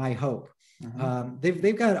my hope.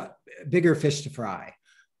 They've got bigger fish to fry.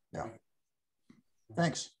 Yeah.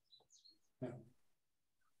 Thanks. Yeah.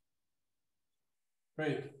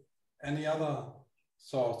 Great. Any other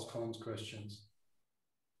thoughts, comments, questions?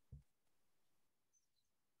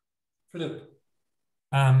 Philip.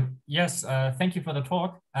 Yes, thank you for the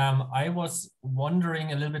talk. I was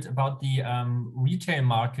wondering a little bit about the retail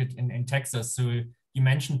market in Texas. So you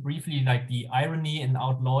mentioned briefly like the irony in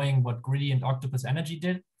outlawing what Griddy and Octopus Energy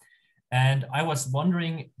did. And I was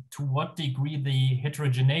wondering to what degree the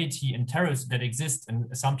heterogeneity in tariffs that exist,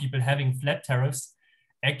 and some people having flat tariffs,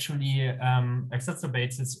 actually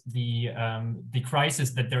exacerbates the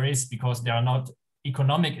crisis that there is, because there are not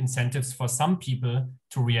economic incentives for some people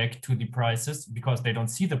to react to the prices because they don't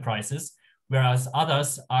see the prices, whereas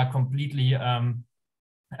others are completely under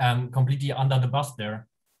the bus there.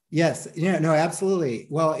 Yes, no, absolutely.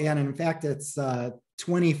 Well, and in fact, it's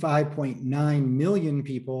 25.9 million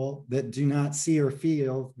people that do not see or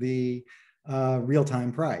feel the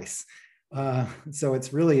real-time price. So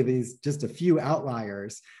it's really just a few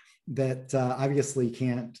outliers that obviously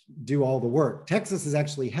can't do all the work. Texas has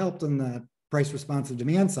actually helped on the price responsive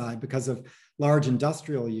demand side because of large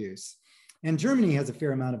industrial use. And Germany has a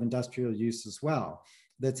fair amount of industrial use as well.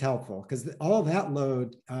 That's helpful because all that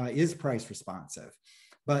load is price responsive.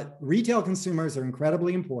 But retail consumers are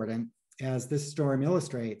incredibly important, as this storm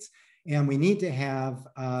illustrates, and we need to have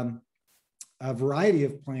a variety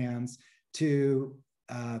of plans to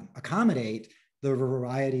accommodate the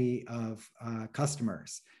variety of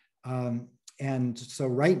customers. And so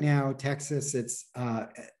right now, Texas, it's,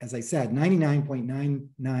 as I said,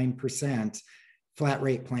 99.99% flat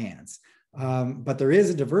rate plans. But there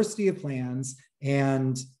is a diversity of plans,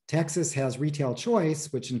 and Texas has retail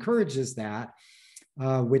choice, which encourages that,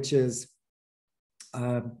 which is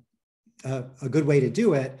a good way to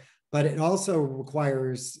do it. But it also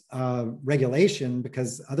requires regulation,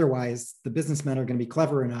 because otherwise the businessmen are going to be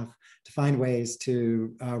clever enough to find ways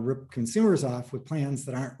to rip consumers off with plans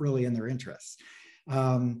that aren't really in their interests.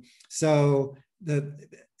 So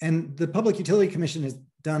the Public Utility Commission has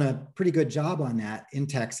done a pretty good job on that in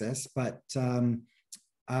Texas, but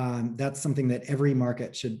that's something that every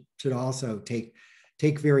market should also take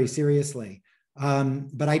very seriously.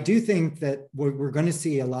 But I do think that we're going to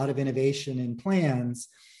see a lot of innovation in plans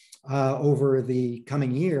over the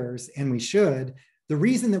coming years, and we should. The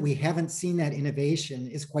reason that we haven't seen that innovation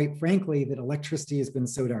is, quite frankly, that electricity has been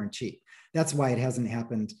so darn cheap. That's why it hasn't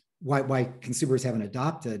happened, why consumers haven't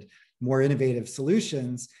adopted more innovative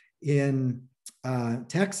solutions in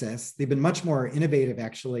Texas. They've been much more innovative,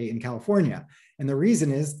 actually, in California. And the reason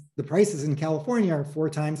is the prices in California are 4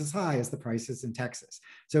 times as high as the prices in Texas.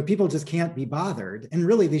 So people just can't be bothered. And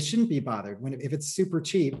really, they shouldn't be bothered. If it's super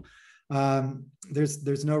cheap,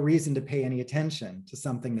 there's no reason to pay any attention to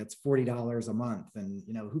something that's $40 a month, and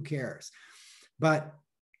who cares? But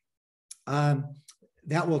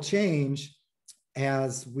that will change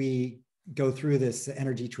as we go through this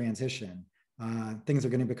energy transition. Things are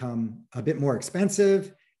going to become a bit more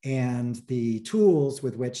expensive, and the tools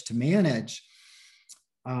with which to manage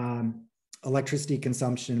electricity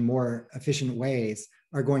consumption in more efficient ways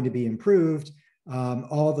are going to be improved.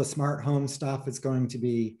 All the smart home stuff is going to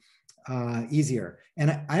be easier.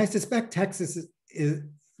 And I suspect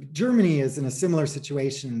Germany is in a similar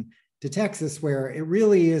situation to Texas, where it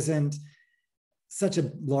really isn't such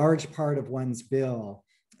a large part of one's bill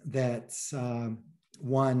that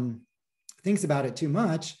one thinks about it too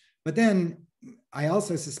much. But then I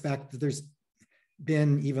also suspect that there's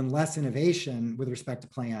been even less innovation with respect to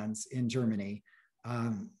plans in Germany.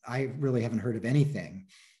 I really haven't heard of anything,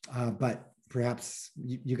 but perhaps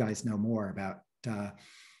you guys know more about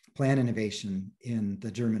plan innovation in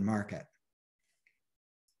the German market.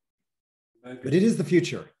 Maybe. But it is the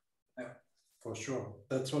future. Yeah, for sure.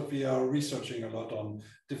 That's what we are researching a lot on,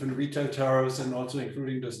 different retail tariffs, and also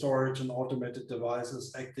including the storage and automated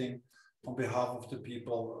devices acting on behalf of the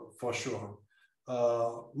people, for sure.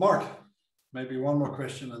 Mark, maybe one more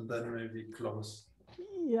question and then maybe close.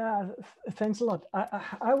 Yeah, thanks a lot.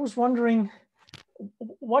 I was wondering,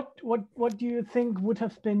 what do you think would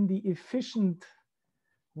have been the efficient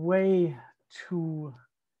way to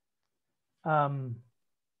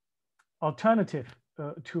alternative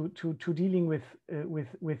to dealing with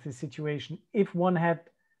the situation if one had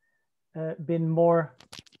been more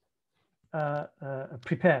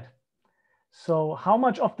prepared? So how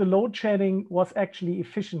much of the load shedding was actually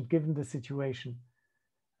efficient given the situation?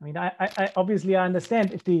 I mean, I obviously I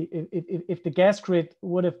understand if the gas grid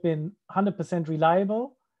would have been 100%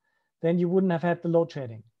 reliable, then you wouldn't have had the load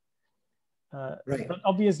shedding. Right. But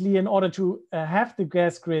obviously, in order to have the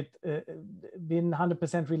gas grid been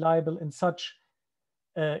 100% reliable in such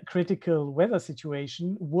a critical weather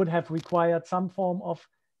situation, would have required some form of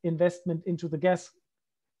investment into the gas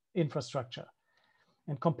infrastructure.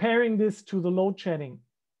 And comparing this to the load shedding,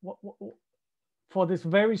 for this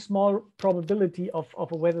very small probability of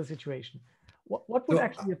a weather situation, what would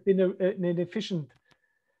actually have been an efficient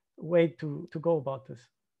way to go about this?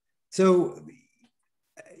 So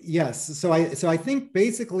yes, so I think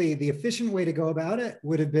basically the efficient way to go about it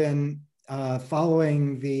would have been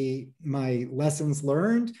following my lessons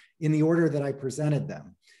learned in the order that I presented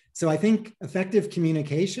them. So I think effective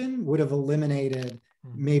communication would have eliminated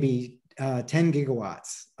maybe 10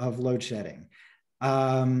 gigawatts of load shedding.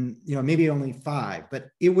 Maybe only 5,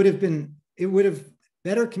 but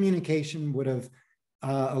better communication would have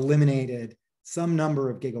eliminated some number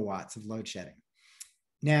of gigawatts of load shedding.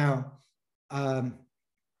 Now,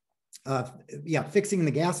 fixing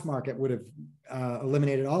the gas market would have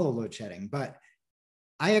eliminated all the load shedding, but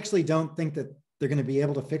I actually don't think that they're going to be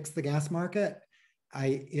able to fix the gas market.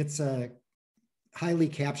 It's a highly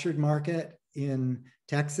captured market in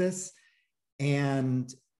Texas,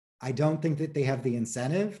 and I don't think that they have the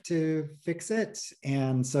incentive to fix it.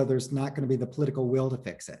 And so there's not going to be the political will to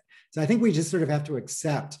fix it. So I think we just sort of have to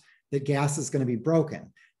accept that gas is going to be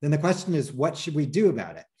broken. Then the question is, what should we do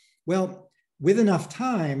about it? Well, with enough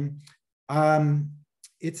time,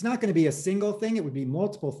 it's not going to be a single thing. It would be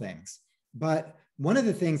multiple things. But one of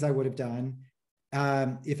the things I would have done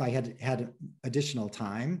if I had had additional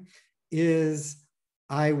time is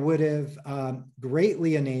I would have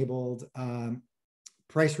greatly enabled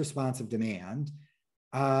price responsive demand.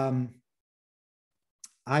 I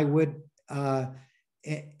would,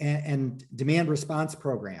 and demand response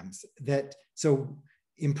programs that, so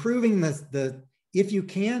improving if you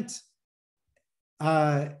can't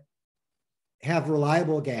have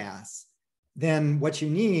reliable gas, then what you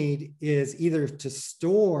need is either to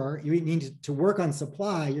store, you need to work on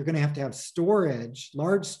supply, you're going to have storage,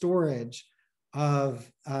 large storage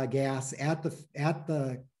of gas at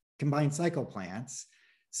the combined cycle plants.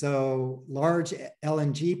 So large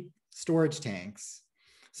LNG storage tanks.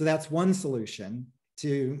 So that's one solution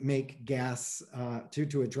to make gas,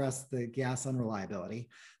 to address the gas unreliability.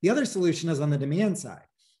 The other solution is on the demand side.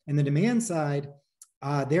 And the demand side,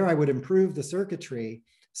 there I would improve the circuitry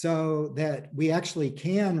so that we actually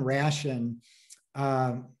can ration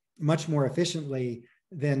much more efficiently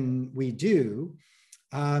than we do.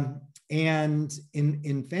 And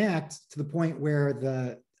in fact, to the point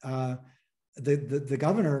where the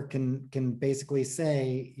governor can basically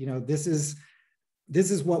say, you know, this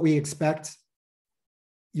is what we expect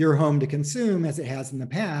your home to consume as it has in the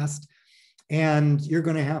past, and you're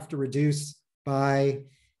going to have to reduce by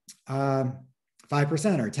 5%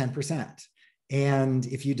 or 10%. And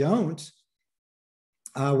if you don't,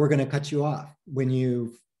 we're going to cut you off when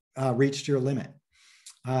you've reached your limit.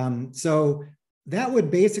 So that would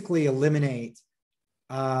basically eliminate,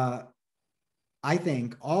 I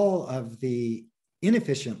think, all of the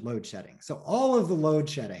inefficient load shedding. So all of the load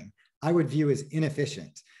shedding I would view as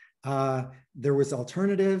inefficient. There was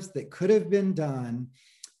alternatives that could have been done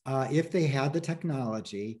if they had the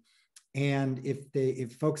technology and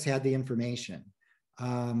if folks had the information.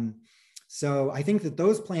 So I think that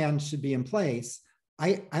those plans should be in place.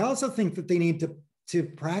 I also think that they need to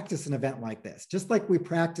practice an event like this, just like we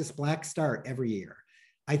practice Black Start every year.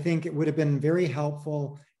 I think it would have been very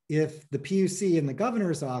helpful if the PUC and the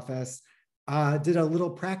governor's office did a little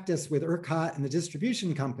practice with ERCOT and the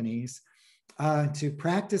distribution companies to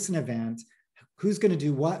practice an event, who's going to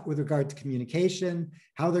do what with regard to communication,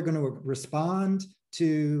 how they're going to respond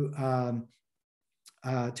to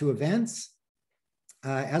events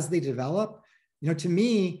as they develop. You know, to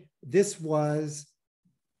me, this was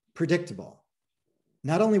predictable.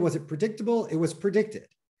 Not only was it predictable, it was predicted.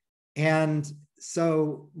 And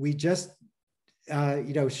so we just,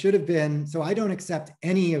 you know, should have been, so I don't accept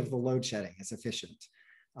any of the load shedding as efficient.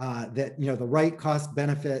 That, you know, the right cost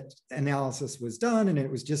benefit analysis was done and it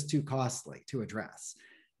was just too costly to address.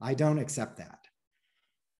 I don't accept that.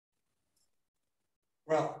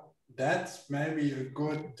 Well, that's maybe a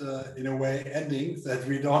good, in a way, ending, that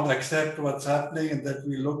we don't accept what's happening and that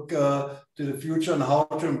we look to the future and how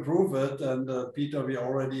to improve it. And Peter, we're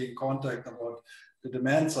already in contact about the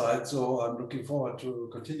demand side, so I'm looking forward to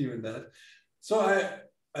continuing that. So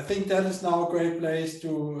I think that is now a great place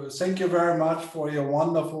to thank you very much for your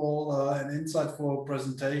wonderful and insightful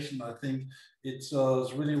presentation. I think it's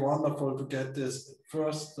really wonderful to get this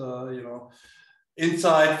first, you know,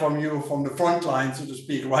 insight from you from the front line, so to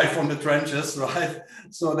speak, right from the trenches, right?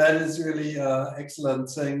 So that is really excellent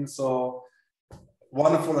thing. So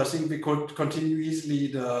wonderful. I think we could continue easily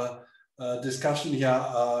the discussion here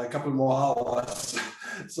a couple more hours.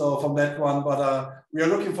 So from that one, but we are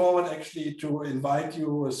looking forward actually to invite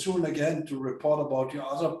you soon again to report about your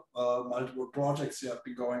other multiple projects you have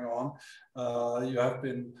been going on. You have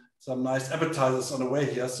been some nice appetizers on the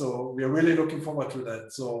way here. So we are really looking forward to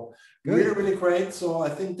that. So really, really great. So I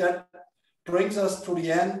think that brings us to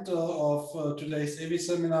the end of today's EWI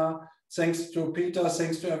seminar. Thanks to Peter,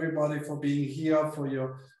 thanks to everybody for being here, for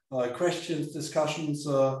your questions, discussions.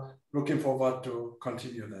 Looking forward to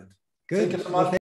continue that. Good. Thank you so much.